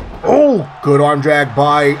 Oh, good arm drag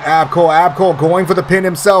by Abcol. Abcol going for the pin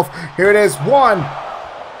himself. Here it is, one.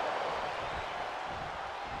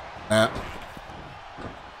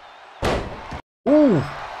 Ooh,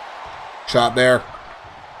 shot there.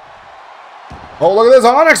 Oh, look at this,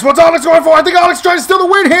 Onyx. What's Onyx going for? I think Onyx trying to steal the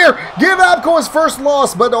win here. Give Abcol his first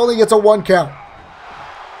loss, but only gets a 1 count.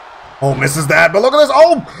 Oh, misses that, but look at this.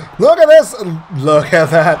 Oh, look at this. Look at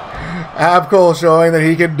that. Abcol showing that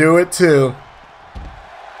he can do it too.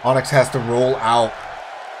 Onyx has to roll out.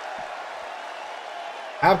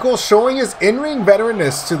 Abcol showing his in-ring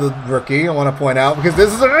veteranness to the rookie, I want to point out, because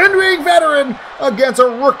this is an in-ring veteran against a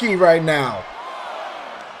rookie right now.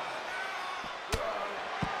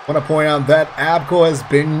 I want to point out that Abcol has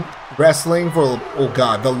been wrestling for, oh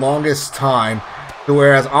god, the longest time.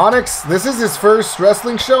 Whereas Onyx, this is his first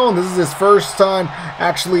wrestling show, and this is his first time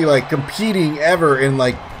actually like competing ever in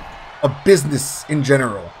like a business in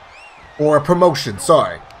general. Or a promotion,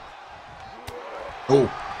 sorry.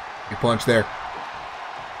 Oh, big punch there.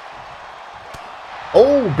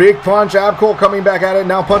 Oh, big punch. Abcol coming back at it,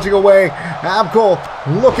 now punching away. Abcol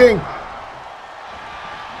looking.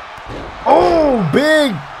 Oh,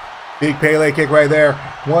 big Pele kick right there.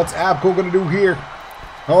 What's Abcol going to do here?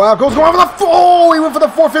 Oh, Abcol's going for the... Oh, he went for the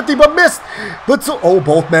 450, but missed. Oh,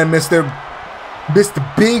 both men missed the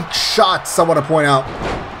big shots, I want to point out.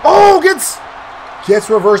 Oh, gets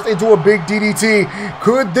reversed into a big DDT.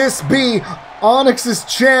 Could this be Onyx's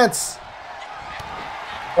chance?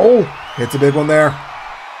 Oh, hits a big one there.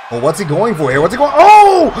 Oh, what's he going for here? What's he going...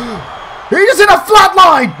 Oh! He just hit a flat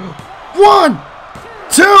line! 1,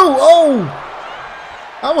 2, oh!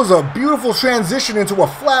 That was a beautiful transition into a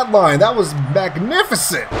flat line. That was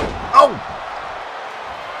magnificent. Oh!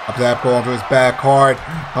 Up to that ball onto his back hard.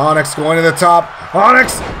 Onyx going to the top.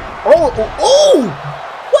 Onyx! Oh! Oh! Oh!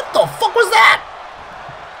 What the fuck was that?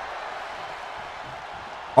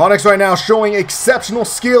 Onyx right now showing exceptional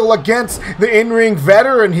skill against the in-ring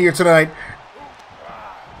veteran here tonight.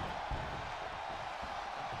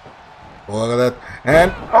 Oh, look at that.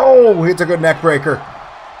 And, oh, hits a good neck breaker.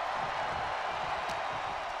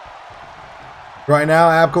 Right now,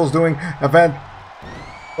 Abcol's doing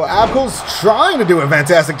Abcol's trying to do a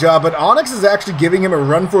fantastic job, but Onyx is actually giving him a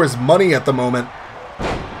run for his money at the moment.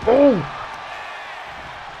 Oh!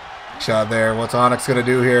 Shot there. What's Onyx going to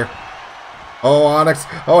do here? Oh, Onyx.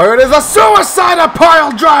 Oh, here it is. A suicide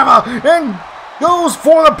pile driver! And goes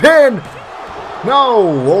for the pin!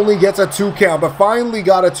 No, only gets a 2 count, but finally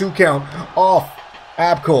got a 2 count off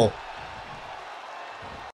Abcol.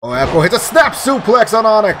 Oh, Abcol hits a snap suplex on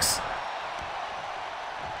Onyx.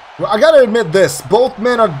 Well, I gotta admit this, both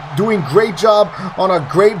men are doing great job on a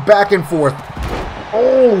great back and forth.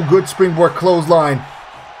 Oh, good springboard clothesline.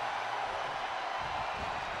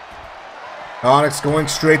 Onyx going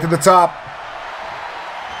straight to the top.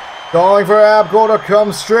 Calling for Abcol to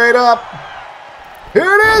come straight up. Here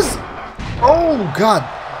it is! Oh, God.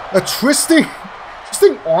 A twisting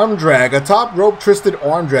arm drag. A top rope twisted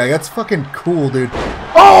arm drag. That's fucking cool, dude.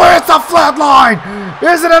 Oh, it's a flat line!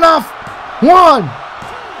 Is it enough? 1,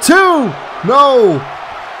 2, no!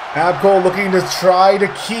 Abcol looking to try to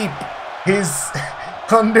keep his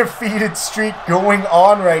undefeated streak going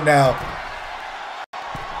on right now.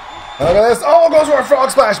 Look at this. Oh, goes for a frog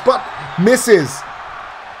splash, but misses.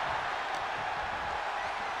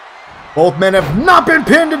 Both men have not been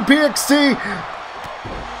pinned in PXT.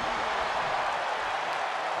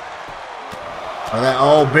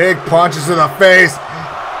 Oh, big punches to the face.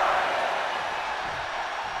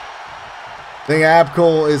 think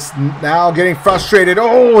Abcol is now getting frustrated.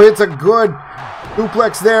 Oh, hits a good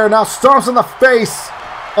suplex there. Now stomps in the face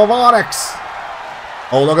of Onyx.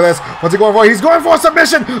 Oh, look at this. What's he going for? He's going for a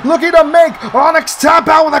submission. Looking to make Onyx tap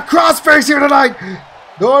out with a crossface here tonight.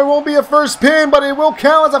 Though it won't be a first pin, but it will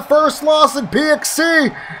count as a first loss in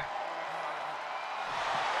PXT.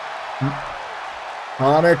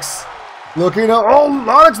 Onyx looking to... Oh,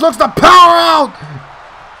 Onyx looks to power out.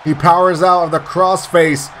 He powers out of the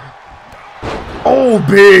crossface. Oh,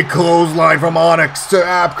 big clothesline from Onyx to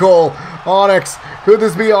Abcol. Onyx, could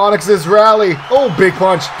this be Onyx's rally? Oh, big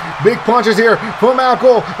punch. Big punches here from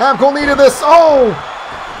Abcol. Abcol needed this. Oh,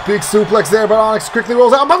 big suplex there, but Onyx quickly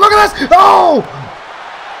rolls out. But look at this. Oh,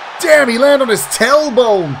 damn, he landed on his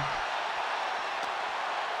tailbone.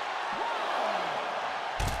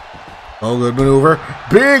 Oh, good maneuver.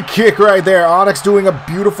 Big kick right there. Onyx doing a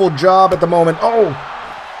beautiful job at the moment. Oh,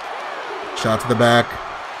 shot to the back.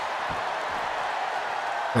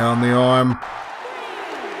 Down the arm.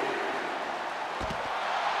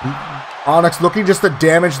 Onyx looking just to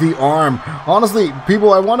damage the arm. Honestly,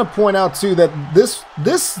 people, I want to point out too that this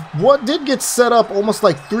what did get set up almost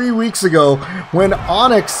like 3 weeks ago when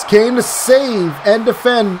Onyx came to save and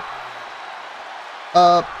defend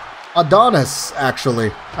Adonis,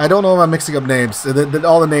 actually. I don't know if I'm mixing up names.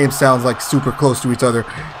 All the names sounds like super close to each other.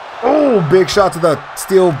 Oh, big shot to the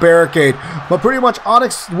steel barricade. But pretty much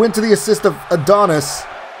Onyx went to the assist of Adonis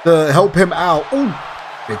to help him out. Oh,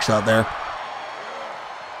 big shot there.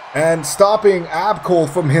 And stopping Abcol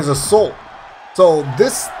from his assault. So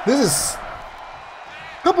this is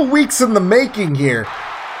a couple weeks in the making here.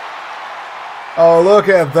 Oh, look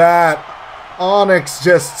at that. Onyx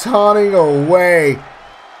just taunting away.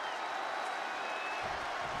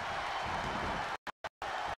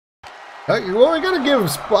 Well, I gotta give him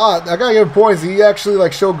spot. I gotta give him points. He actually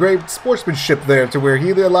like showed great sportsmanship there to where he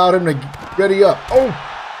allowed him to ready up. Oh,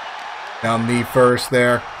 down knee first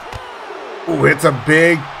there. Oh, it's a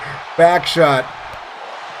big back shot.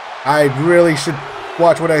 I really should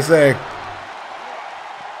watch what I say.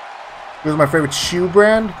 This is my favorite shoe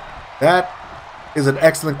brand. That is an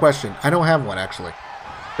excellent question. I don't have one actually,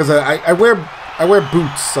 because I wear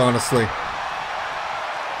boots, honestly.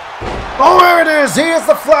 Oh, there it is! He hits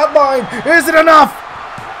the flat line! Is it enough?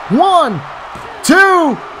 1, 2,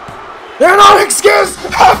 and Onyx gives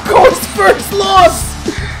Abcol's first loss!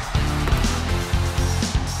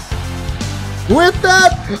 With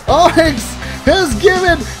that, Onyx has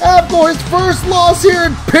given Abcol his first loss here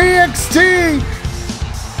in PXT!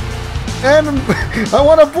 And I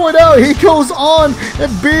want to point out, he goes on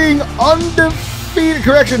at being undefeated,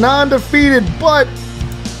 correction, not undefeated, but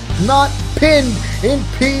not pinned in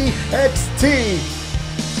PXT.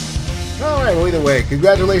 Alright, well, either way,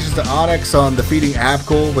 congratulations to Onyx on defeating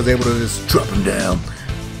Abcol. Was able to just drop him down.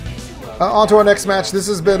 On to our next match. This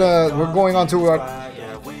has been we're going on to our...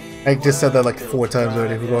 I just said that like 4 times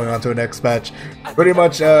already. We're going on to our next match. Pretty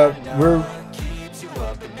much, we're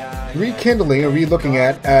rekindling or re-looking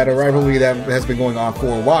at a rivalry that has been going on for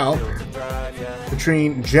a while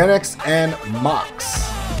between Gen X and Mox.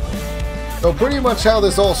 So pretty much how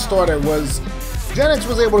this all started was Gen X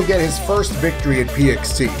was able to get his first victory at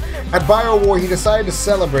PXT. At Bio War, he decided to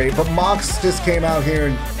celebrate, but Mox just came out here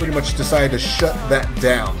and pretty much decided to shut that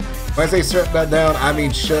down. When I say shut that down, I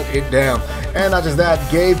mean shut it down. And not just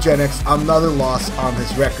that, gave Gen X another loss on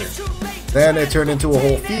his record. Then it turned into a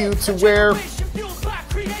whole feud to where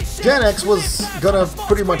Gen X was gonna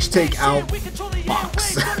pretty much take out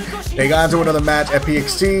Mox. They got into another match at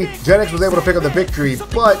PXT. Gen X was able to pick up the victory,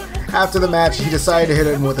 but after the match, he decided to hit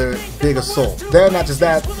him with a big assault. Then, not just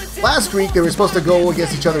that, last week they were supposed to go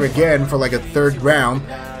against each other again for like a 3rd round.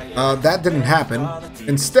 That didn't happen.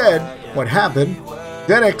 Instead, what happened,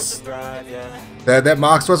 Gen X said that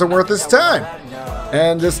Mox wasn't worth his time,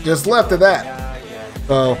 and just left at that.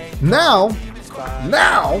 So now.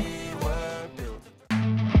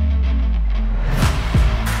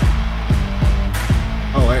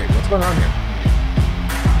 Oh wait, what's going on here?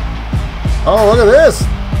 Oh, look at this!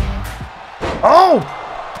 Oh!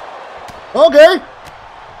 Okay!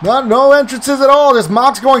 No entrances at all, just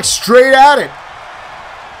Mox going straight at it.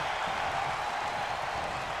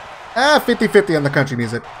 50-50 on the country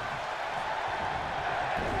music.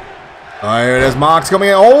 Oh, here it is, Mox coming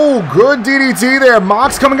in. Oh, good DDT there.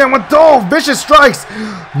 Mox coming in with vicious strikes.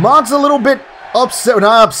 Mox a little bit upset,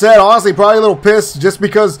 not upset, honestly, probably a little pissed just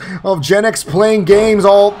because of Gen X playing games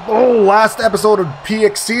last episode of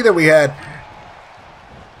PXT that we had.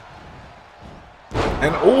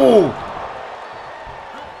 And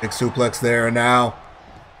big suplex there, and now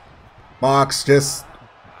Mox just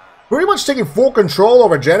pretty much taking full control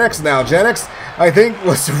over Gen X now. Gen X, I think,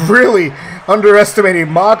 was really underestimating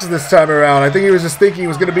Mox this time around. I think he was just thinking it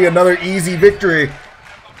was going to be another easy victory.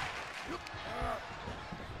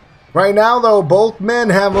 Right now, though, both men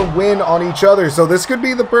have a win on each other, so this could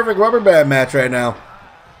be the perfect rubber band match right now.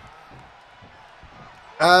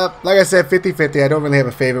 Like I said, 50-50. I don't really have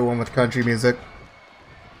a favorite one with country music.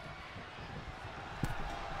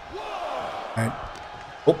 All right.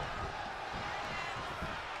 Oh.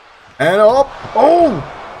 And oh!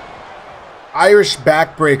 Oh! Irish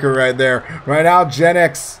backbreaker right there. Right now, Gen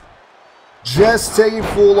X just taking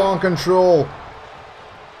full-on control.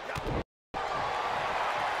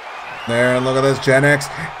 There, and look at this, Gen X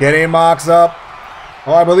getting Mox up.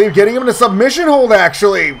 Oh, I believe getting him in a submission hold,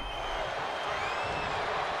 actually.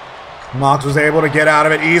 Mox was able to get out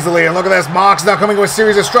of it easily, and look at this, Mox now coming with a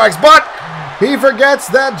series of strikes, but he forgets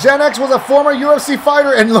that Gen X was a former UFC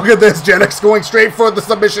fighter, and look at this, Gen X going straight for the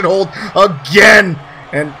submission hold again.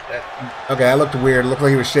 And, okay, that looked weird. It looked like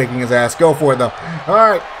he was shaking his ass. Go for it, though. All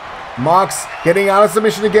right, Mox getting out of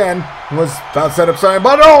submission again. Was about to set up something,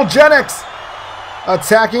 but oh, Gen X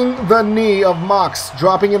attacking the knee of Mox,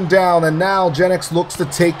 dropping him down, and now Gen X looks to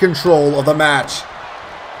take control of the match.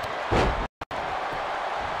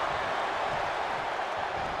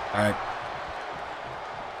 Alright.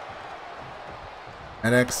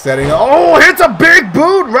 Gen X setting up. Oh, hits a big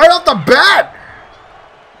boot right off the bat!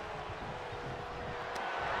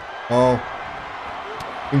 Oh.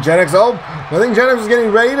 And Gen X, oh, I think Gen X was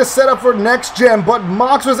getting ready to set up for next gen, but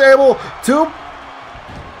Mox was able to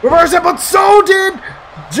reverse it, but so did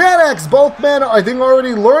Gen X. Both men, I think,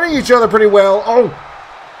 already learning each other pretty well. Oh,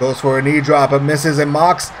 goes for a knee drop, but misses, and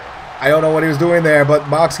Mox, I don't know what he was doing there, but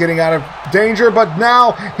Mox getting out of danger, but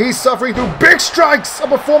now he's suffering through big strikes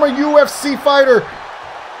of a former UFC fighter.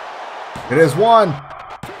 It is 1,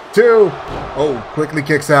 2. Oh, quickly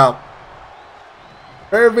kicks out.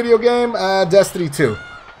 Favorite video game? Destiny 2.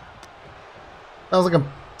 Sounds like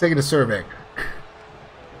I'm taking a survey.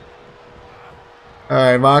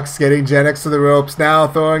 Alright, Mox getting Gen X to the ropes now,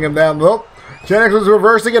 throwing him down. Oh, Gen X was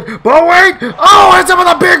reversing it, but wait! Oh, it's him with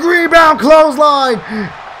a big rebound clothesline!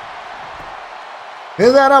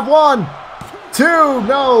 Is that up? 1, 2,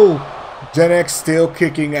 no! Gen X still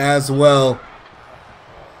kicking as well.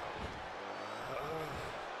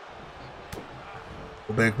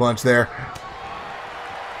 A big punch there.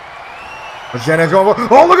 But Gen X going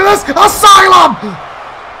for, oh, look at this! Asylum!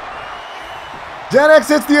 Gen X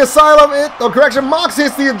hits the Asylum. Correction, Mox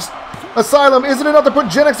hits the Asylum. Isn't enough to put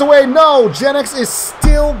Gen X away? No, Gen X is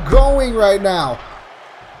still going right now.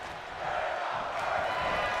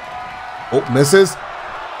 Oh, misses.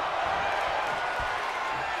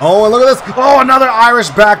 Oh, and look at this. Oh, another Irish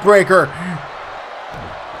backbreaker.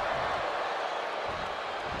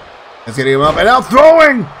 Let's get him up. And now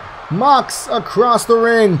throwing Mox across the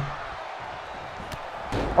ring.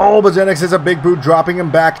 Oh, but Gen X hits a big boot, dropping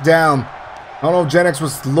him back down. I don't know if Gen X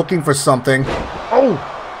was looking for something. Oh!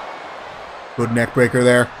 Good neck breaker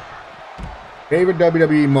there. Favorite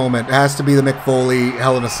WWE moment has to be the Mick Foley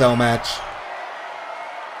Hell in a Cell match.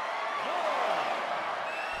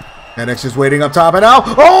 Gen X just waiting up top, and now,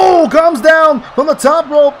 oh! Comes down from the top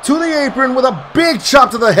rope to the apron with a big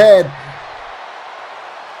chop to the head.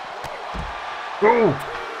 Oh!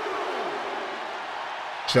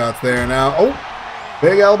 Shots there now. Oh!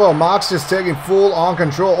 Big elbow. Mox just taking full-on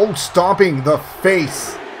control. Oh, stomping the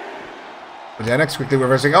face. Gen X quickly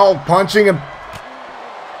reversing. Oh, punching him.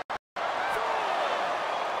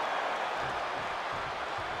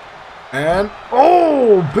 And,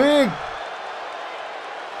 oh, big.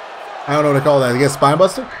 I don't know what to call that. I guess spine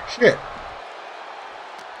buster? Shit.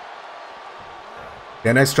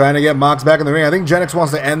 Gen X trying to get Mox back in the ring. I think Gen X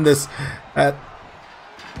wants to end this at,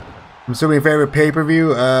 I'm assuming, favorite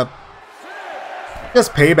pay-per-view. I guess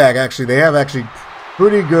Payback, actually. They have actually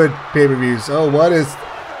pretty good pay-per-views. Oh, what is...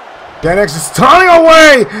 Gen X is taunting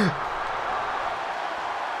away!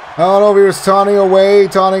 I don't know if he was taunting away,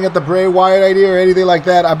 taunting at the Bray Wyatt idea or anything like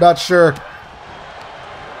that. I'm not sure.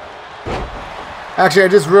 Actually, I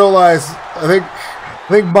just realized, I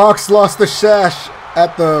think Mox lost the sash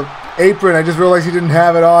at the apron. I just realized he didn't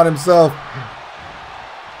have it on himself.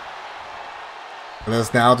 And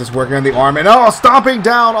that's now just working on the arm. And oh, stomping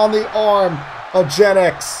down on the arm of Gen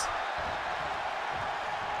X.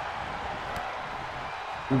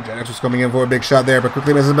 Ooh, Gen X was coming in for a big shot there, but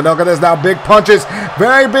quickly misses. But look at this now, big punches,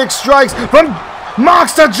 very big strikes from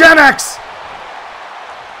Mox to Gen X.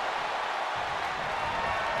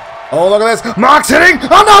 Oh, look at this, Mox hitting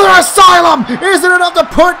another Asylum. Isn't enough to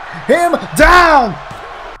put him down.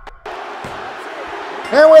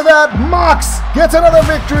 And with that, Mox gets another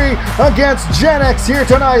victory against Gen X here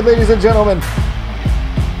tonight, ladies and gentlemen.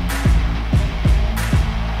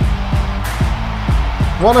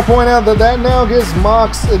 Want to point out that now gives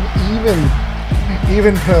Mox an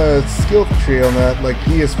even skill tree on that. Like,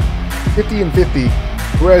 he is 50 and 50,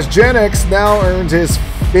 whereas Gen X now earns his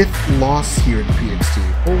 5th loss here in PXT.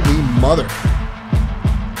 Holy mother!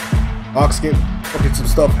 Mox getting some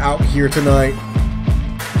stuff out here tonight.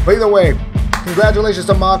 But either way, congratulations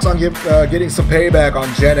to Mox on getting some payback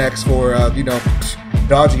on Gen X for you know,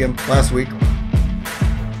 dodging him last week.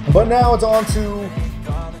 But now it's on to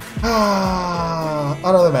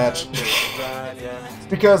another match.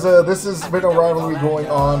 Because this has been a rivalry going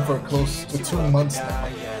on for close to 2 months now,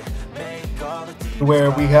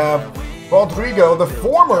 where we have Rodrigo, the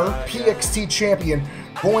former PXT champion,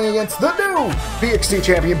 going against the new PXT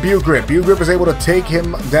champion, Bugrit. Bugrit was able to take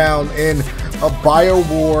him down in a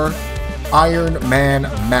Bio-War Iron Man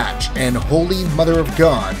match, and holy mother of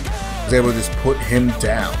God, was able to just put him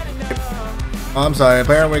down. I'm sorry,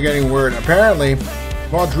 apparently we're getting word. Apparently,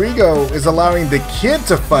 Rodrigo is allowing the kid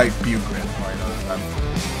to fight Bugrit.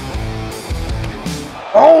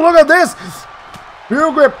 Oh, look at this!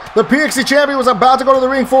 Bugrit, the PXT champion, was about to go to the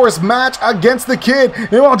ring for his match against the kid,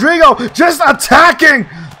 and Rodrigo just attacking!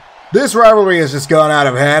 This rivalry has just gone out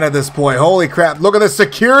of hand at this point. Holy crap, look at the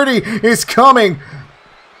security is coming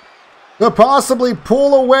to possibly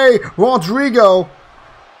pull away Rodrigo.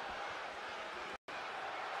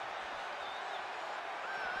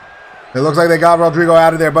 It looks like they got Rodrigo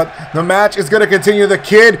out of there, but the match is going to continue. The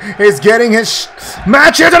kid is getting his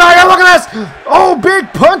match here tonight. Look at this! Oh,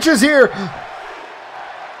 big punches here.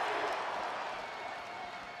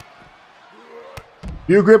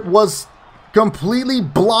 Bugrit was completely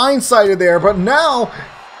blindsided there, but now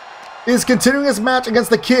is continuing his match against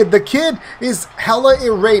the kid. The kid is hella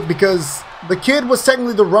irate because the kid was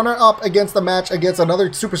technically the runner-up against the match against another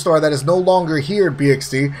superstar that is no longer here at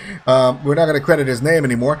PXT. We're not going to credit his name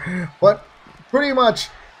anymore, but pretty much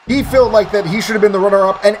he felt like that he should have been the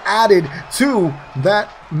runner-up and added to that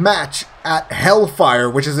match at Hellfire,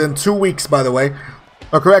 which is in 2 weeks, by the way.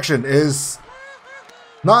 A correction, is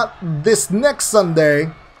not this next Sunday,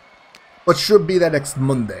 but should be that next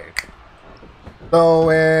Monday. So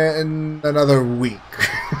in another week.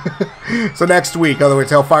 So next week, in other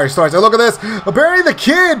words, Hellfire starts. And look at this. Apparently the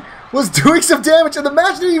kid was doing some damage and the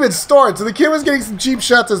match didn't even start. So the kid was getting some cheap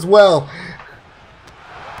shots as well.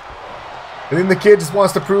 I think the kid just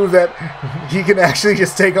wants to prove that he can actually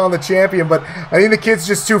just take on the champion. But I think the kid's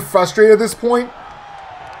just too frustrated at this point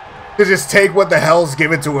to just take what the hell's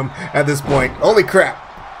given to him at this point. Holy crap.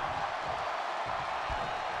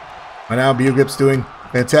 And now Bugrit's doing a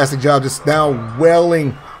fantastic job, just now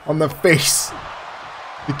wailing on the face.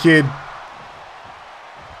 The kid.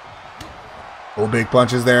 Oh, big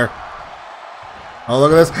punches there. Oh,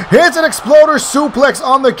 look at this. Hits an exploder suplex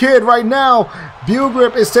on the kid right now.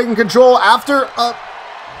 Bugrit is taking control after a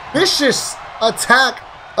vicious attack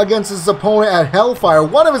against his opponent at Hellfire.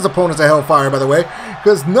 One of his opponents at Hellfire, by the way.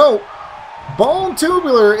 Because, no, Bone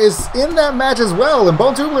Tubular is in that match as well. And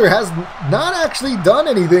Bone Tubular has not actually done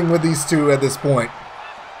anything with these two at this point.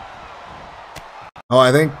 Oh,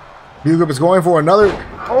 I think Bugrit is going for another,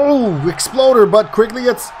 exploder, but quickly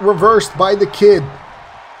gets reversed by the kid.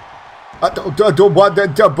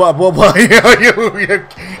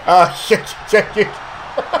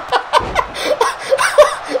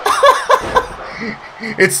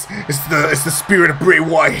 It's the spirit of Bray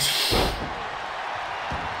Wyatt.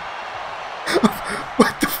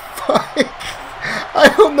 What the fuck?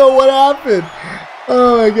 I don't know what happened.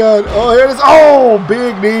 Oh my god. Oh, here it is. Oh,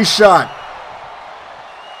 big knee shot.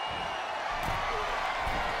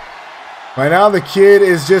 Right now, the kid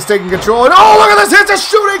is just taking control. And oh, look at this! It's a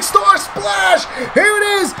shooting star splash! Here it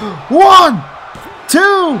is! 1,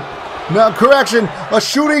 2. No, correction. A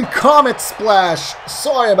shooting comet splash.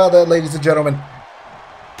 Sorry about that, ladies and gentlemen.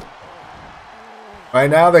 Right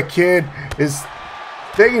now, the kid is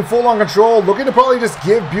taking full-on control, looking to probably just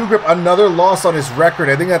give Bugrit another loss on his record.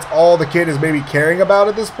 I think that's all the kid is maybe caring about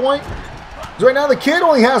at this point. So right now, the kid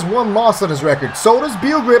only has 1 loss on his record. So does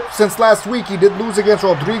Bugrit, since last week he did lose against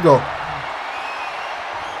Rodrigo.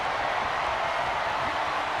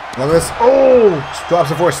 Look at this. Oh!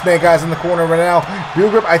 Drops it for Snake Eyes in the corner right now.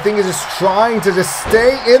 Bugrit, I think, is just trying to just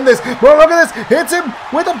stay in this. But look at this. Hits him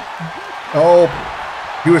with a... Oh.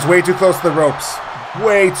 He was way too close to the ropes.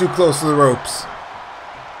 Way too close to the ropes.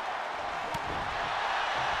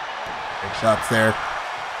 Big shots there.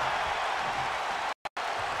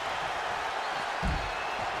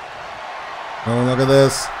 Oh, look at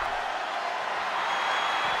this.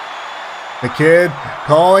 The Kid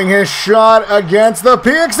calling his shot against the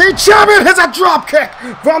PXT champion. Hits a drop kick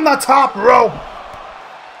from the top rope.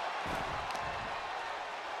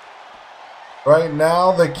 Right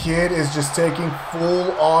now, the Kid is just taking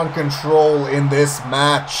full-on control in this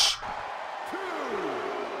match.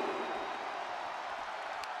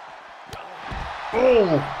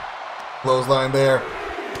 Oh, clothesline there.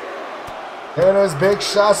 And there's big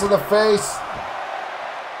shots to the face.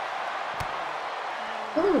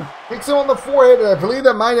 Ooh, kicks him on the forehead. I believe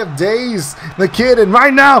that might have dazed the Kid. And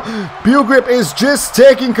right now, Buell Grip is just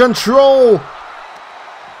taking control.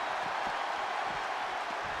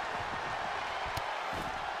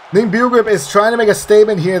 I think Buell Grip is trying to make a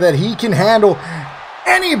statement here that he can handle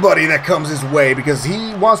anybody that comes his way because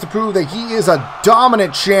he wants to prove that he is a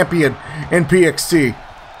dominant champion in PXT.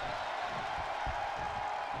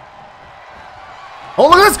 Oh,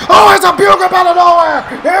 look at this! Oh, it's a Buell Grip out of nowhere!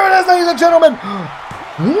 Here it is, ladies and gentlemen!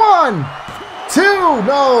 1, 2,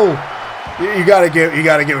 no! You gotta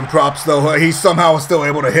give him props though. He somehow was still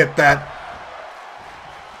able to hit that.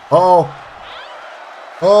 Oh,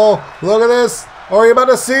 look at this! Are you about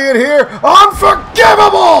to see it here?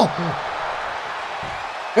 Unforgivable!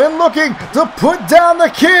 And looking to put down the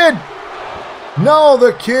Kid. No,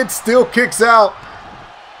 the Kid still kicks out.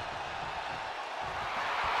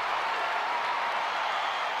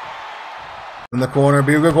 In the corner,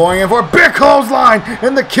 Bugle going in for a big clothesline.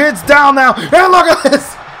 And the Kid's down now. And look at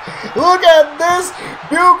this. Look at this.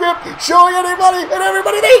 Bugle showing anybody and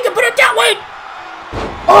everybody that he can put it down. Wait.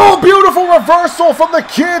 Oh, beautiful reversal from the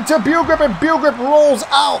Kid to Buell Grip, and Buell Grip rolls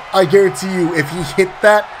out. I guarantee you, if he hit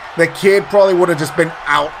that, the Kid probably would have just been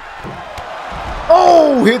out.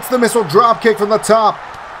 Oh, hits the missile drop kick from the top.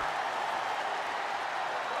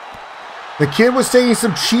 The Kid was taking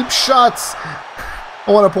some cheap shots.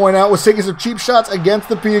 I want to point out, was taking some cheap shots against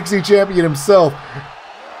the PXT champion himself.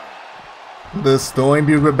 This throwing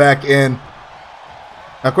Buell Grip back in.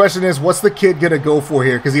 Now, question is, what's the Kid going to go for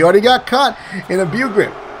here? Because he already got caught in a Buell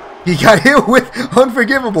Grip. He got hit with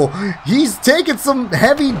Unforgivable. He's taken some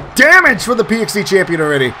heavy damage for the PXT champion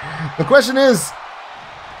already. The question is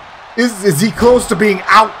he close to being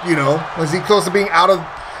out, you know? Is he close to being out of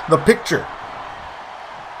the picture?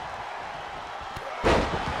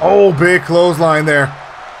 Oh, big clothesline there.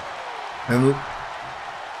 And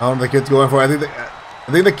I don't know what the Kid's going for. I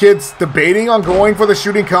think the Kid's debating on going for the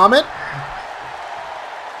shooting comet.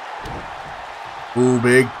 Ooh,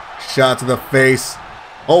 big shot to the face.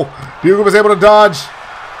 Oh, Buell Grip was able to dodge.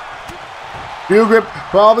 Buell Grip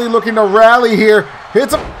probably looking to rally here.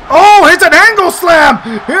 Hits an angle slam.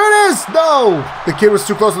 Here it is. No, the Kid was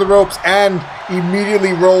too close to the ropes and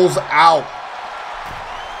immediately rolls out.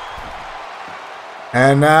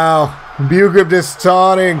 And now Buell Grip just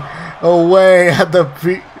taunting away at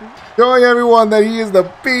showing everyone that he is the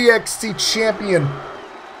PXT champion.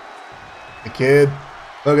 The Kid.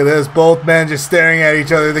 Look at this, both men just staring at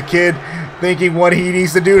each other. The Kid thinking what he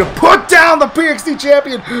needs to do to put down the PXT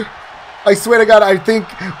champion. I swear to God, I think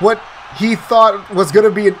what he thought was going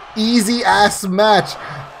to be an easy-ass match,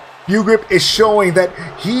 Buell Grip is showing that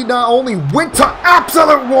he not only went to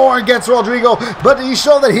absolute war against Rodrigo, but he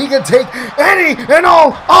showed that he can take any and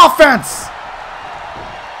all offense.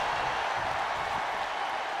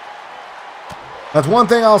 That's one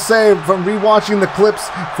thing I'll say from rewatching the clips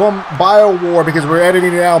from BioWar, because we're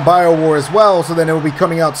editing it out BioWar as well, so then it will be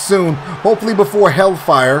coming out soon, hopefully before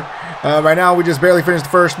Hellfire. Right now, we just barely finished the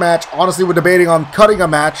first match. Honestly, we're debating on cutting a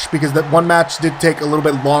match because that one match did take a little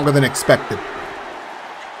bit longer than expected.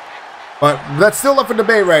 But that's still up for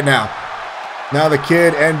debate right now. Now the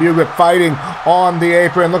Kid and Buell Grip fighting on the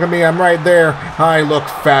apron. Look at me, I'm right there. I look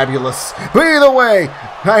fabulous. But either way,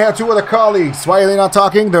 I have two other colleagues. Why are they not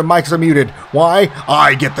talking? Their mics are muted. Why?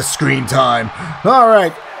 I get the screen time. All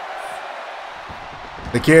right.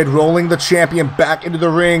 The Kid rolling the champion back into the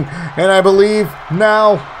ring. And I believe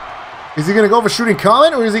now, is he going to go for shooting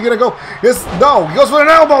comment or is he going to go? Yes, no, he goes for an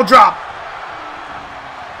elbow drop.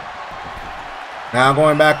 Now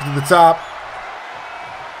going back to the top.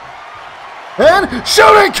 And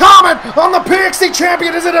shooting comment on the PXT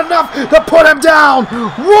champion. Is it enough to put him down?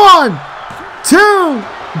 1, 2.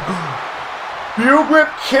 Buell Grip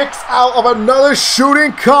kicks out of another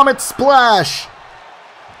shooting comet splash.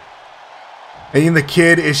 And the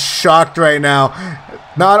Kid is shocked right now.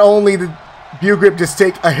 Not only did Buell Grip just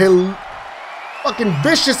take a fucking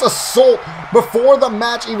vicious assault before the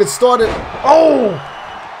match even started. Oh!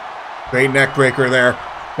 Great neck breaker there.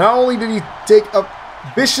 Not only did he take a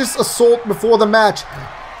vicious assault before the match.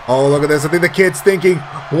 Oh, look at this. I think the Kid's thinking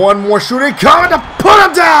one more shooting comment to put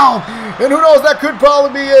him down. And who knows, that could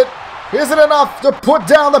probably be it. Is it enough to put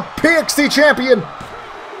down the PXT champion?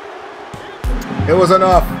 It was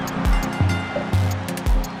enough.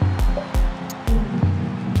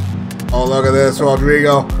 Oh, look at this,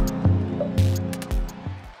 Rodrigo.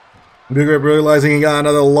 Big Rip realizing he got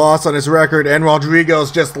another loss on his record, and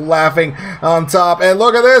Rodrigo's just laughing on top. And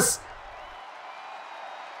look at this.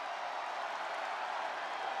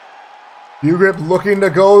 Big Rip looking to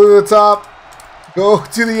go to the top. Go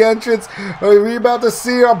to the entrance. Are we about to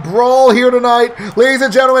see a brawl here tonight? Ladies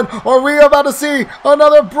and gentlemen, are we about to see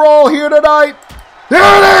another brawl here tonight? There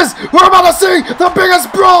it is! We're about to see the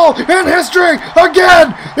biggest brawl in history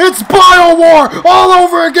again! It's Bio War all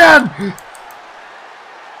over again!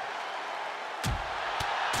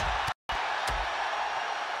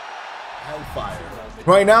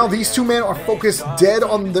 Right now, these two men are focused dead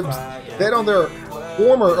on their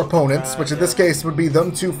former opponents, which in this case would be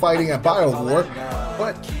them two fighting at Bio War,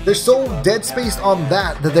 but they're so dead spaced on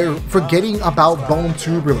that they're forgetting about Bone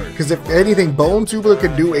Tubular. Because if anything, Bone Tubular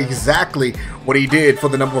can do exactly what he did for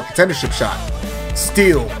the #1 contendership shot.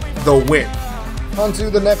 Steal the win. On to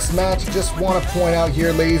the next match. Just want to point out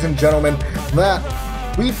here, ladies and gentlemen, that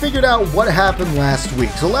we figured out what happened last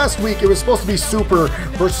week. So last week, it was supposed to be Super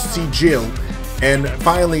versus Jill, and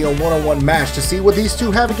finally a one-on-one match to see what these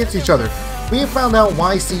two have against each other. We have found out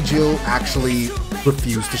why Jill actually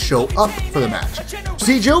refused to show up for the match.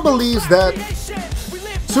 Jill believes that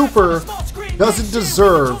Super doesn't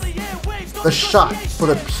deserve the shot for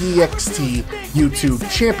the PXT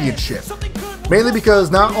YouTube Championship. Mainly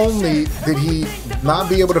because not only did he not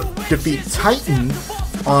be able to defeat Titan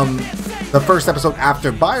on the first episode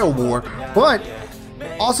after Bio War, but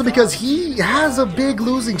also because he has a big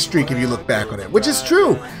losing streak if you look back on it, which is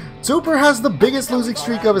true. Super has the biggest losing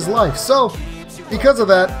streak of his life, so because of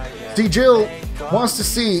that, Jill wants to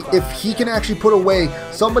see if he can actually put away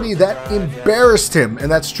somebody that embarrassed him,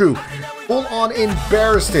 and that's true. Full on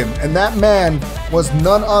embarrassed him, and that man was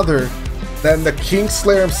none other than the King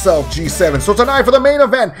Slayer himself, G7. So tonight for the main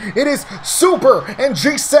event, it is Super and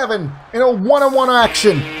G7 in a one-on-one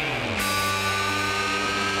action.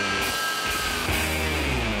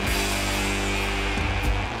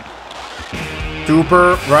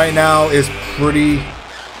 Super right now is pretty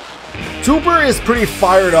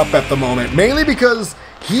fired up at the moment, mainly because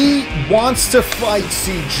he wants to fight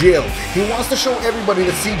Jill. He wants to show everybody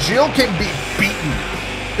that Jill can be beaten.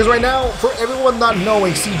 Because right now, for everyone not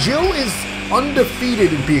knowing, Jill is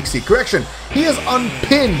undefeated in PXT. Correction, he is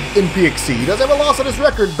unpinned in PXT. He doesn't have a loss on his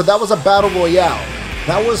record, but that was a battle royale.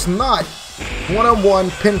 That was not one-on-one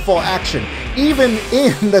pinfall action. Even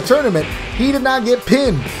in the tournament, he did not get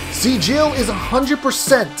pinned. Jill is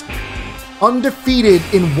 100% undefeated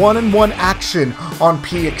in one-on-one action on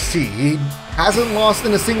PXT. He hasn't lost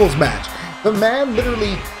in a singles match. The man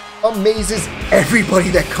literally amazes everybody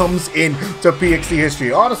that comes in to PXT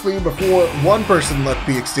history. Honestly, before one person left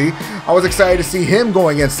PXT, I was excited to see him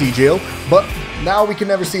going against Jill, but now we can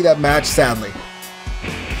never see that match, sadly.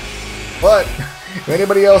 But if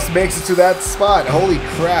anybody else makes it to that spot, holy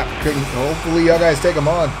crap, hopefully y'all guys take him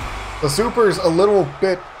on. The Super's a little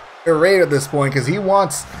bit irate at this point because he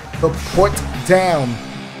wants to put down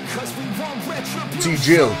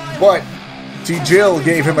Jill, but Jill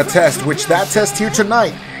gave him a test, which that test here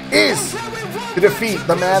tonight is to defeat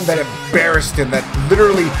the man that embarrassed him, that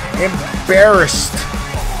literally embarrassed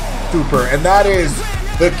Super, and that is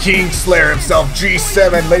the King Slayer himself,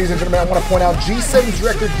 G7. Ladies and gentlemen, I want to point out G7's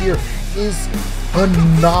record here is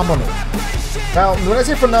phenomenal. Now, when I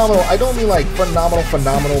say phenomenal, I don't mean like phenomenal,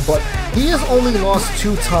 but he has only lost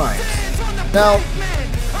 2 times. Now,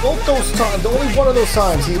 both those times, only one of those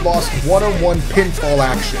times, he lost one-on-one pinfall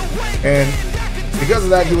action, and because of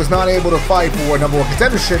that, he was not able to fight for a #1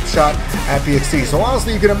 contendership shot at PXT. So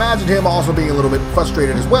honestly, you can imagine him also being a little bit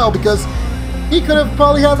frustrated as well, because he could have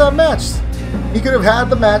probably had that match. He could have had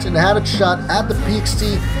the match and had a shot at the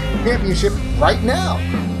PXT Championship right now,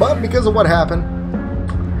 but because of what happened,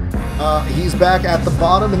 he's back at the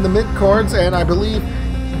bottom in the mid-cards, and I believe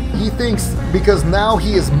he thinks because now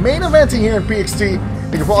he is main eventing here in PXT,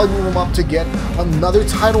 they can probably move him up to get another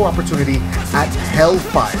title opportunity at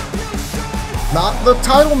Hellfire. Not the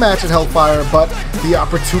title match at Hellfire, but the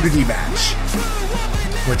opportunity match.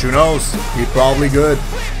 Which, who knows, he's probably good.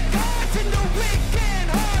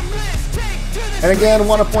 And again, I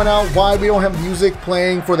want to point out why we don't have music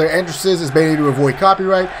playing for their entrances is mainly to avoid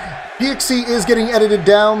copyright. PXT is getting edited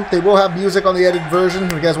down. They will have music on the edited version.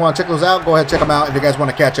 If you guys want to check those out, go ahead and check them out if you guys want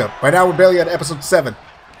to catch up. Right now, we're barely at episode 7.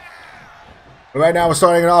 But right now, we're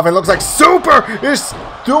starting it off. It looks like Super is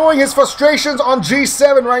throwing his frustrations on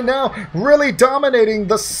G7 right now, really dominating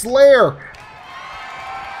the Slayer.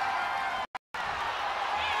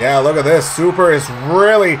 Yeah, look at this. Super is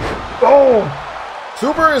really,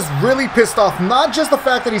 Super is really pissed off. Not just the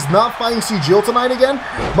fact that he's not fighting Jill tonight again,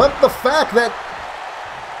 but the fact that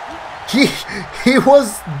he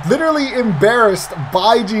was literally embarrassed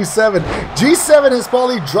by G7. G7 has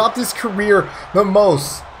probably dropped his career the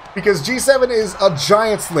most because G7 is a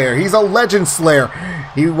giant slayer. He's a legend slayer.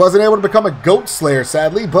 He wasn't able to become a goat slayer,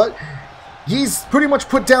 sadly, but he's pretty much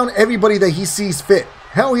put down everybody that he sees fit.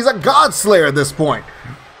 Hell, he's a god slayer at this point.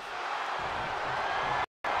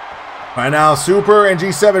 Right now, Super and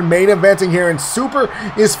G7 main eventing here, and Super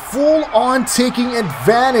is full on taking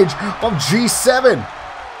advantage of G7.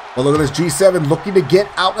 Well, look at this, G7 looking to get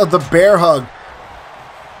out of the bear hug.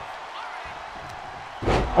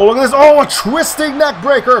 Oh, look at this. Oh, a twisting neck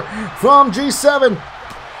breaker from G7.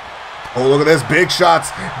 Oh, look at this. Big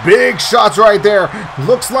shots. Big shots right there.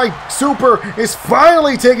 Looks like Super is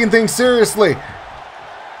finally taking things seriously.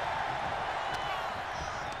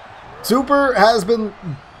 Super has been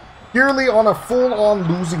purely on a full-on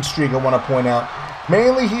losing streak, I want to point out.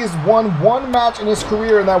 Mainly, he has won one match in his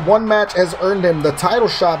career, and that one match has earned him the title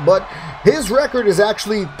shot, but his record is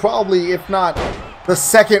actually probably, if not, the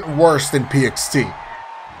second worst in PXT.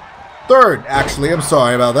 Third, actually, I'm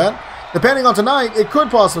sorry about that. Depending on tonight, it could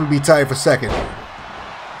possibly be tied for second.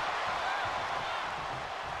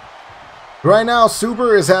 Right now,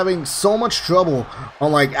 Super is having so much trouble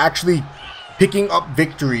on, like, actually picking up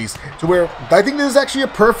victories to where I think this is actually a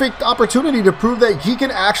perfect opportunity to prove that he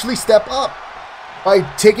can actually step up by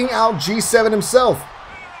taking out G7 himself.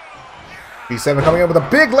 G7 coming up with a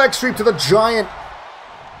big leg sweep to the giant.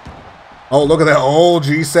 Oh, look at that. Oh,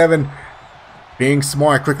 G7 being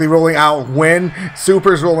smart, quickly rolling out when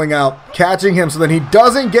Super's rolling out, catching him so that he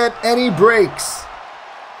doesn't get any breaks.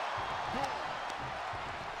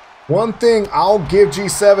 One thing I'll give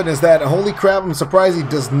G7 is that, holy crap, I'm surprised he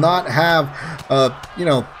does not have, you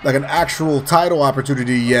know, like an actual title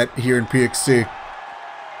opportunity yet here in PXT.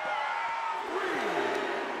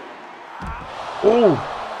 Ooh.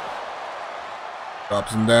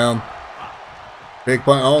 Drops him down. Big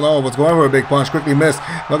punch. Oh no, what's going for a big punch? Quickly missed.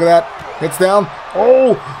 Look at that. Hits down.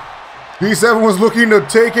 Oh! G7 was looking to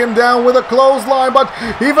take him down with a clothesline, but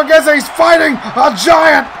he forgets that he's fighting a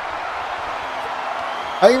giant!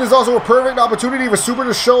 I think there's also a perfect opportunity for Super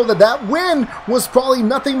to show that that win was probably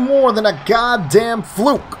nothing more than a goddamn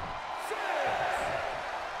fluke.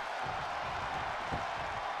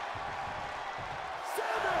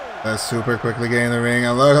 That's Super quickly getting in the ring.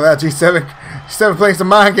 And look at that, G7 playing some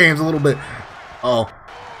mind games a little bit. Oh.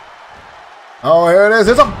 Oh, here it is.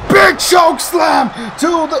 It's a big choke slam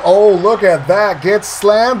to the... Oh, look at that. Gets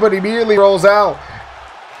slammed, but immediately rolls out.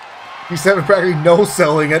 G7 practically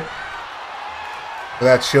no-selling it.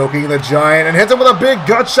 That choking the giant and hits him with a big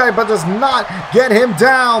gut shot, but does not get him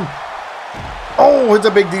down. Oh, it's a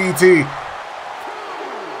big DDT.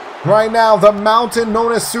 Right now, the mountain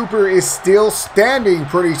known as Super is still standing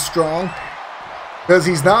pretty strong because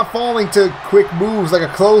he's not falling to quick moves like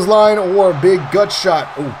a clothesline or a big gut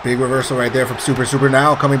shot. Oh, big reversal right there from Super. Super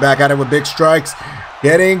now coming back at it with big strikes.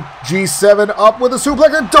 Getting G7 up with a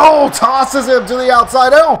suplex. Oh, tosses him to the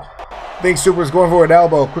outside. Oh! I think Super's going for an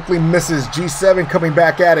elbow. Quickly misses. G7 coming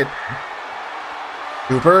back at it.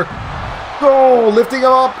 Super. Oh, lifting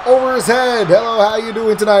him up over his head. Hello, how you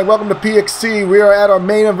doing tonight? Welcome to PXT. We are at our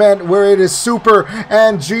main event where it is Super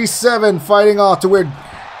and G7 fighting off to where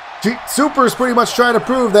Super is pretty much trying to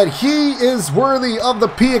prove that he is worthy of the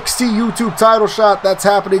PXT YouTube title shot that's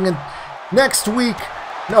happening in next week.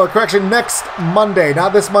 No, correction, next Monday.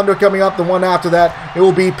 Not this Monday coming up, the one after that. It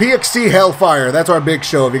will be PXT Hellfire. That's our big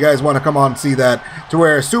show if you guys want to come on and see that. To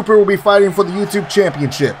where Super will be fighting for the YouTube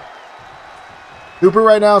Championship. Super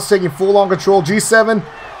right now is taking full-on control. G7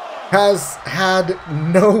 has had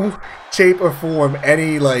no shape or form,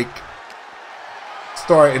 any, like,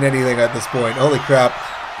 start in anything at this point. Holy crap.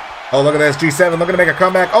 Oh, look at this. G7 looking to make a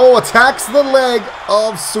comeback. Oh, attacks the leg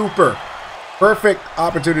of Super. Perfect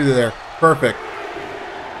opportunity there. Perfect.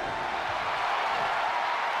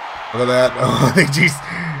 Look at that. Oh, I think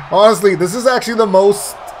honestly, this is actually the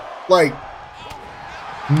most, like,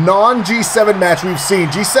 non-G7 match we've seen.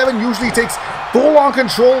 G7 usually takes full-on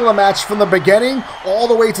control of the match from the beginning all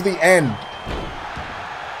the way to the end.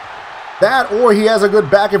 That, or he has a good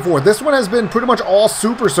back and forth. This one has been pretty much all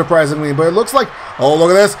Super, surprisingly, but it looks like... Oh, look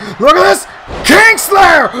at this. Look at this!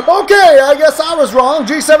 Kingslayer! Okay, I guess I was wrong.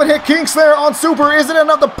 G7 hit Kingslayer on Super. Isn't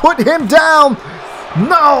enough to put him down?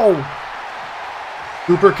 No!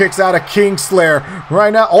 Super kicks out a Kingslayer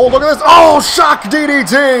right now. Oh, look at this. Oh, shock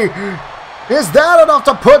DDT. Is that enough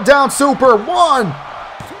to put down Super? 1,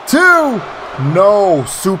 2. No,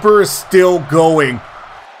 Super is still going.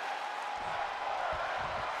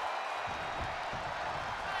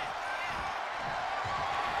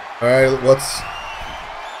 Alright, what's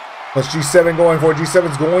G7 going for?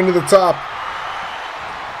 G7's going to the top.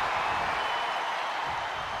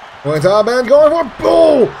 Going top and going for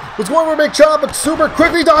boom! Was going for a big chop, but Super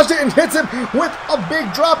quickly dodged it and hits him with a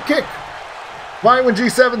big drop kick. Right when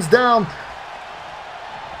G7's down.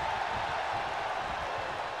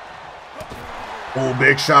 Oh,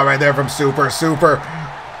 big shot right there from Super. Super.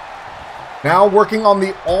 Now working on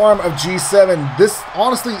the arm of G7. This,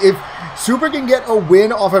 honestly, if Super can get a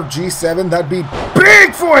win off of G7, that'd be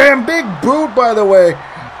big for him. Big boot, by the way.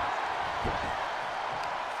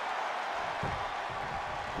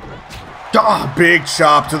 Ah, big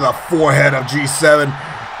chop to the forehead of G7.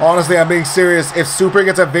 Honestly, I'm being serious. If Super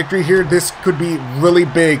gets a victory here, this could be really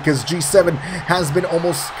big because G7 has been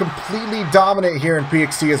almost completely dominant here in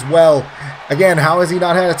PXT as well. Again, how has he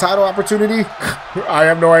not had a title opportunity? I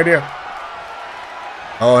have no idea.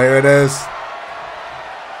 Oh, here it is.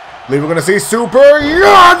 I believe we're going to see Super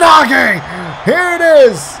Uranage. Here it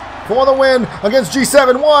is for the win against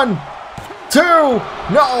G7. 1, 2.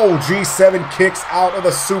 No, G7 kicks out of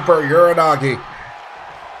the Super Uranage.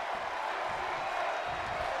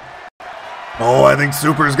 Oh, I think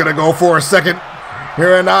Super is going to go for a second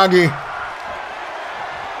Uranage.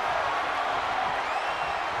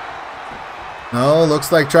 No,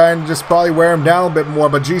 looks like trying to just probably wear him down a bit more,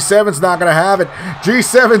 but G7's not going to have it.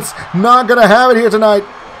 G7's not going to have it here tonight.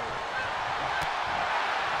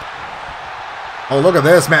 Oh, look at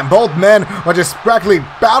this, man. Both men are just practically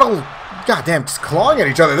battle. Goddamn, just clawing at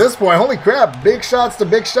each other at this point. Holy crap. Big shots to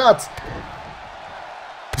big shots.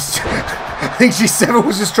 I think G7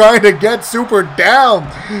 was just trying to get Super down.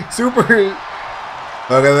 Super.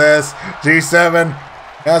 Look at this. G7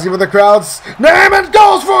 asking for the crowds. Naaman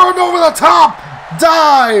goes for it over the top.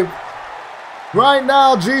 Dive. Right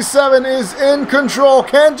now, G7 is in control.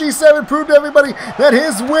 Can G7 prove to everybody that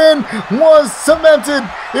his win was cemented?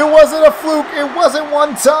 It wasn't a fluke. It wasn't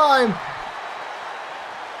one time.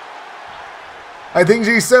 I think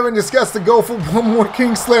G7 just gets to go for one more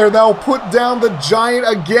Kingslayer. That will put down the Giant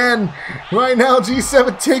again. Right now,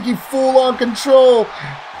 G7 taking full-on control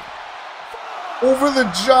over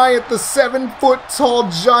the Giant, the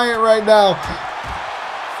 7-foot-tall Giant right now.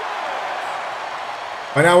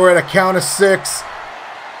 Right now, we're at a count of 6.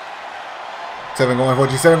 7 going for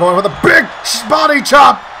G7, going for the big body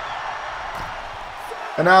chop.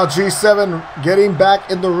 And now G7 getting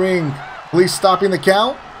back in the ring. Please stopping the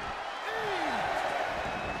count.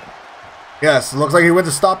 Yes, it looks like he went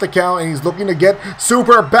to stop the count, and he's looking to get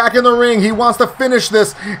Super back in the ring. He wants to finish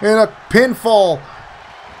this in a pinfall.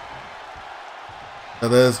 So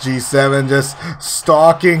this G7 just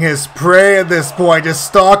stalking his prey at this point. Just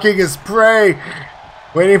stalking his prey.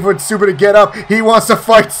 Waiting for Super to get up. He wants to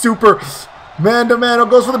fight Super. Man to man. Oh,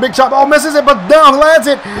 goes for the big chop. Oh, misses it, but now lands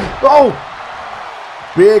it. Oh,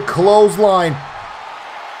 big clothesline.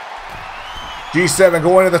 G7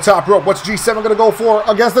 going to the top rope. What's G7 going to go for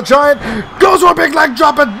against the Giant? Goes for a big leg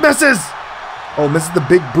drop and misses. Oh, misses the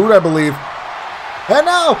big boot, I believe. And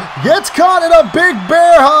now gets caught in a big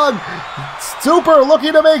bear hug. Super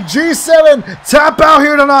looking to make G7 tap out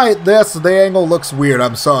here tonight. This, the angle looks weird.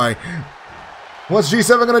 I'm sorry. What's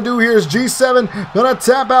G7 going to do here? Is G7 going to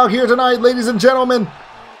tap out here tonight, ladies and gentlemen?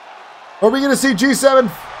 Are we going to see G7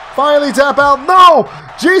 finally tap out? No!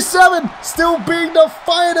 G7 still being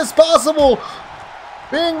defiant as possible.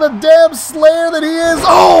 Being the damn slayer that he is.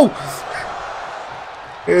 Oh!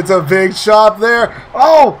 It's a big chop there.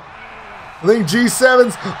 Oh! I think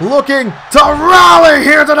G7's looking to rally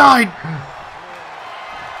here tonight.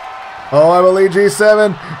 Oh, I believe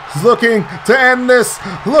G7 is looking to end this.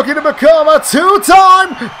 Looking to become a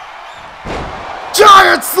 2-time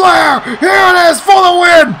Giant Slayer. Here it is for the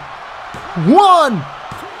win. 1,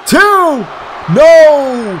 2.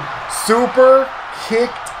 No! Super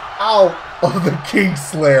kicked out of the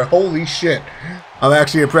Kingslayer. Holy shit. I'm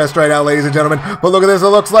actually impressed right now, ladies and gentlemen. But look at this. It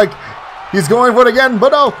looks like he's going for it again.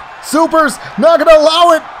 But no, Super's not going to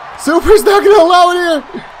allow it. Super's not going to allow it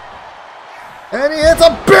here. And he hits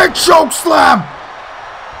a big choke slam.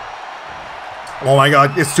 Oh my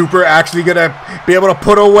god. Is Super actually going to be able to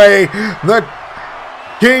put away the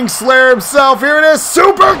Kingslayer himself? Here it is.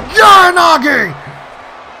 Super Uranage.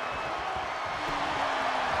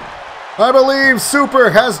 I believe Super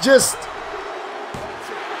has just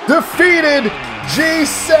defeated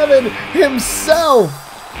G7 himself.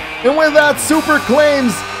 And with that, Super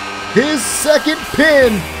claims his second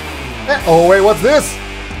pin. Oh, wait, what's this?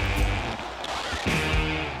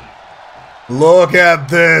 Look at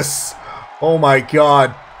this. Oh my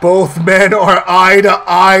god. Both men are eye to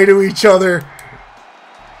eye to each other.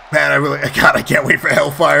 Man, God, I can't wait for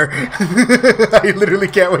Hellfire. I literally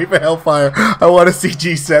can't wait for Hellfire. I want to see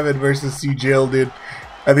G7 versus C Jill, dude.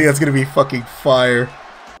 I think that's going to be fucking fire.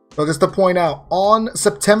 So just to point out, on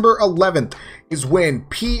September 11th is when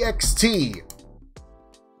PXT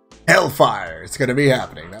Hellfire is going to be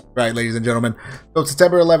happening. That's right, ladies and gentlemen. So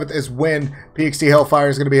September 11th is when PXT Hellfire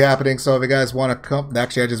is going to be happening. So if you guys want to come...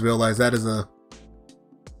 Actually, I just realized that is a...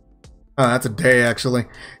 Oh, that's a day, actually.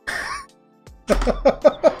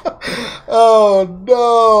 Oh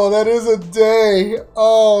no, that is a day.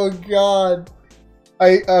 Oh god.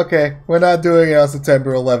 Okay, we're not doing it on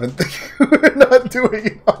September 11th. We're not doing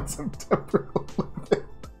it on September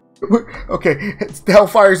 11th. Okay,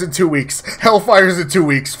 Hellfire's in 2 weeks. Hellfire's in 2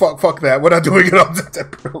 weeks. Fuck that. We're not doing it on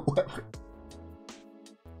September 11th.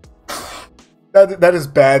 That is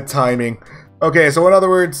bad timing. Okay, so in other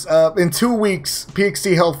words, in 2 weeks,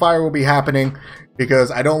 PXT Hellfire will be happening.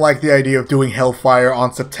 Because I don't like the idea of doing Hellfire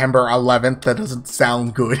on September 11th. That doesn't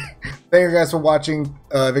sound good. Thank you guys for watching.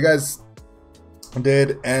 If you guys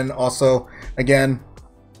did, and also, again,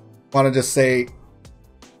 want to just say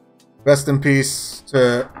rest in peace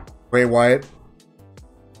to Bray Wyatt.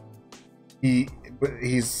 He's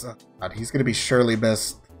gonna be surely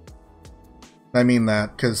missed. I mean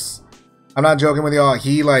that, because I'm not joking with y'all.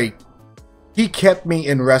 He kept me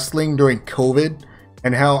in wrestling during COVID,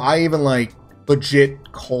 and how I even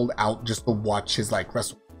legit called out just to watch his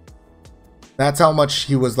wrestle. That's how much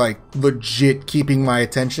he was legit keeping my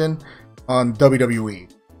attention on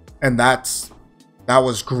WWE, and that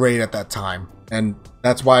was great at that time, and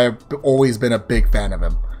that's why I've always been a big fan of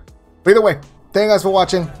him. But either way, thank you guys for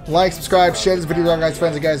watching. Like, subscribe, share this video with our guys,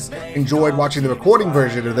 friends. If you guys enjoyed watching the recording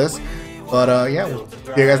version of this, but yeah, we'll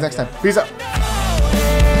see you guys next time. Peace out.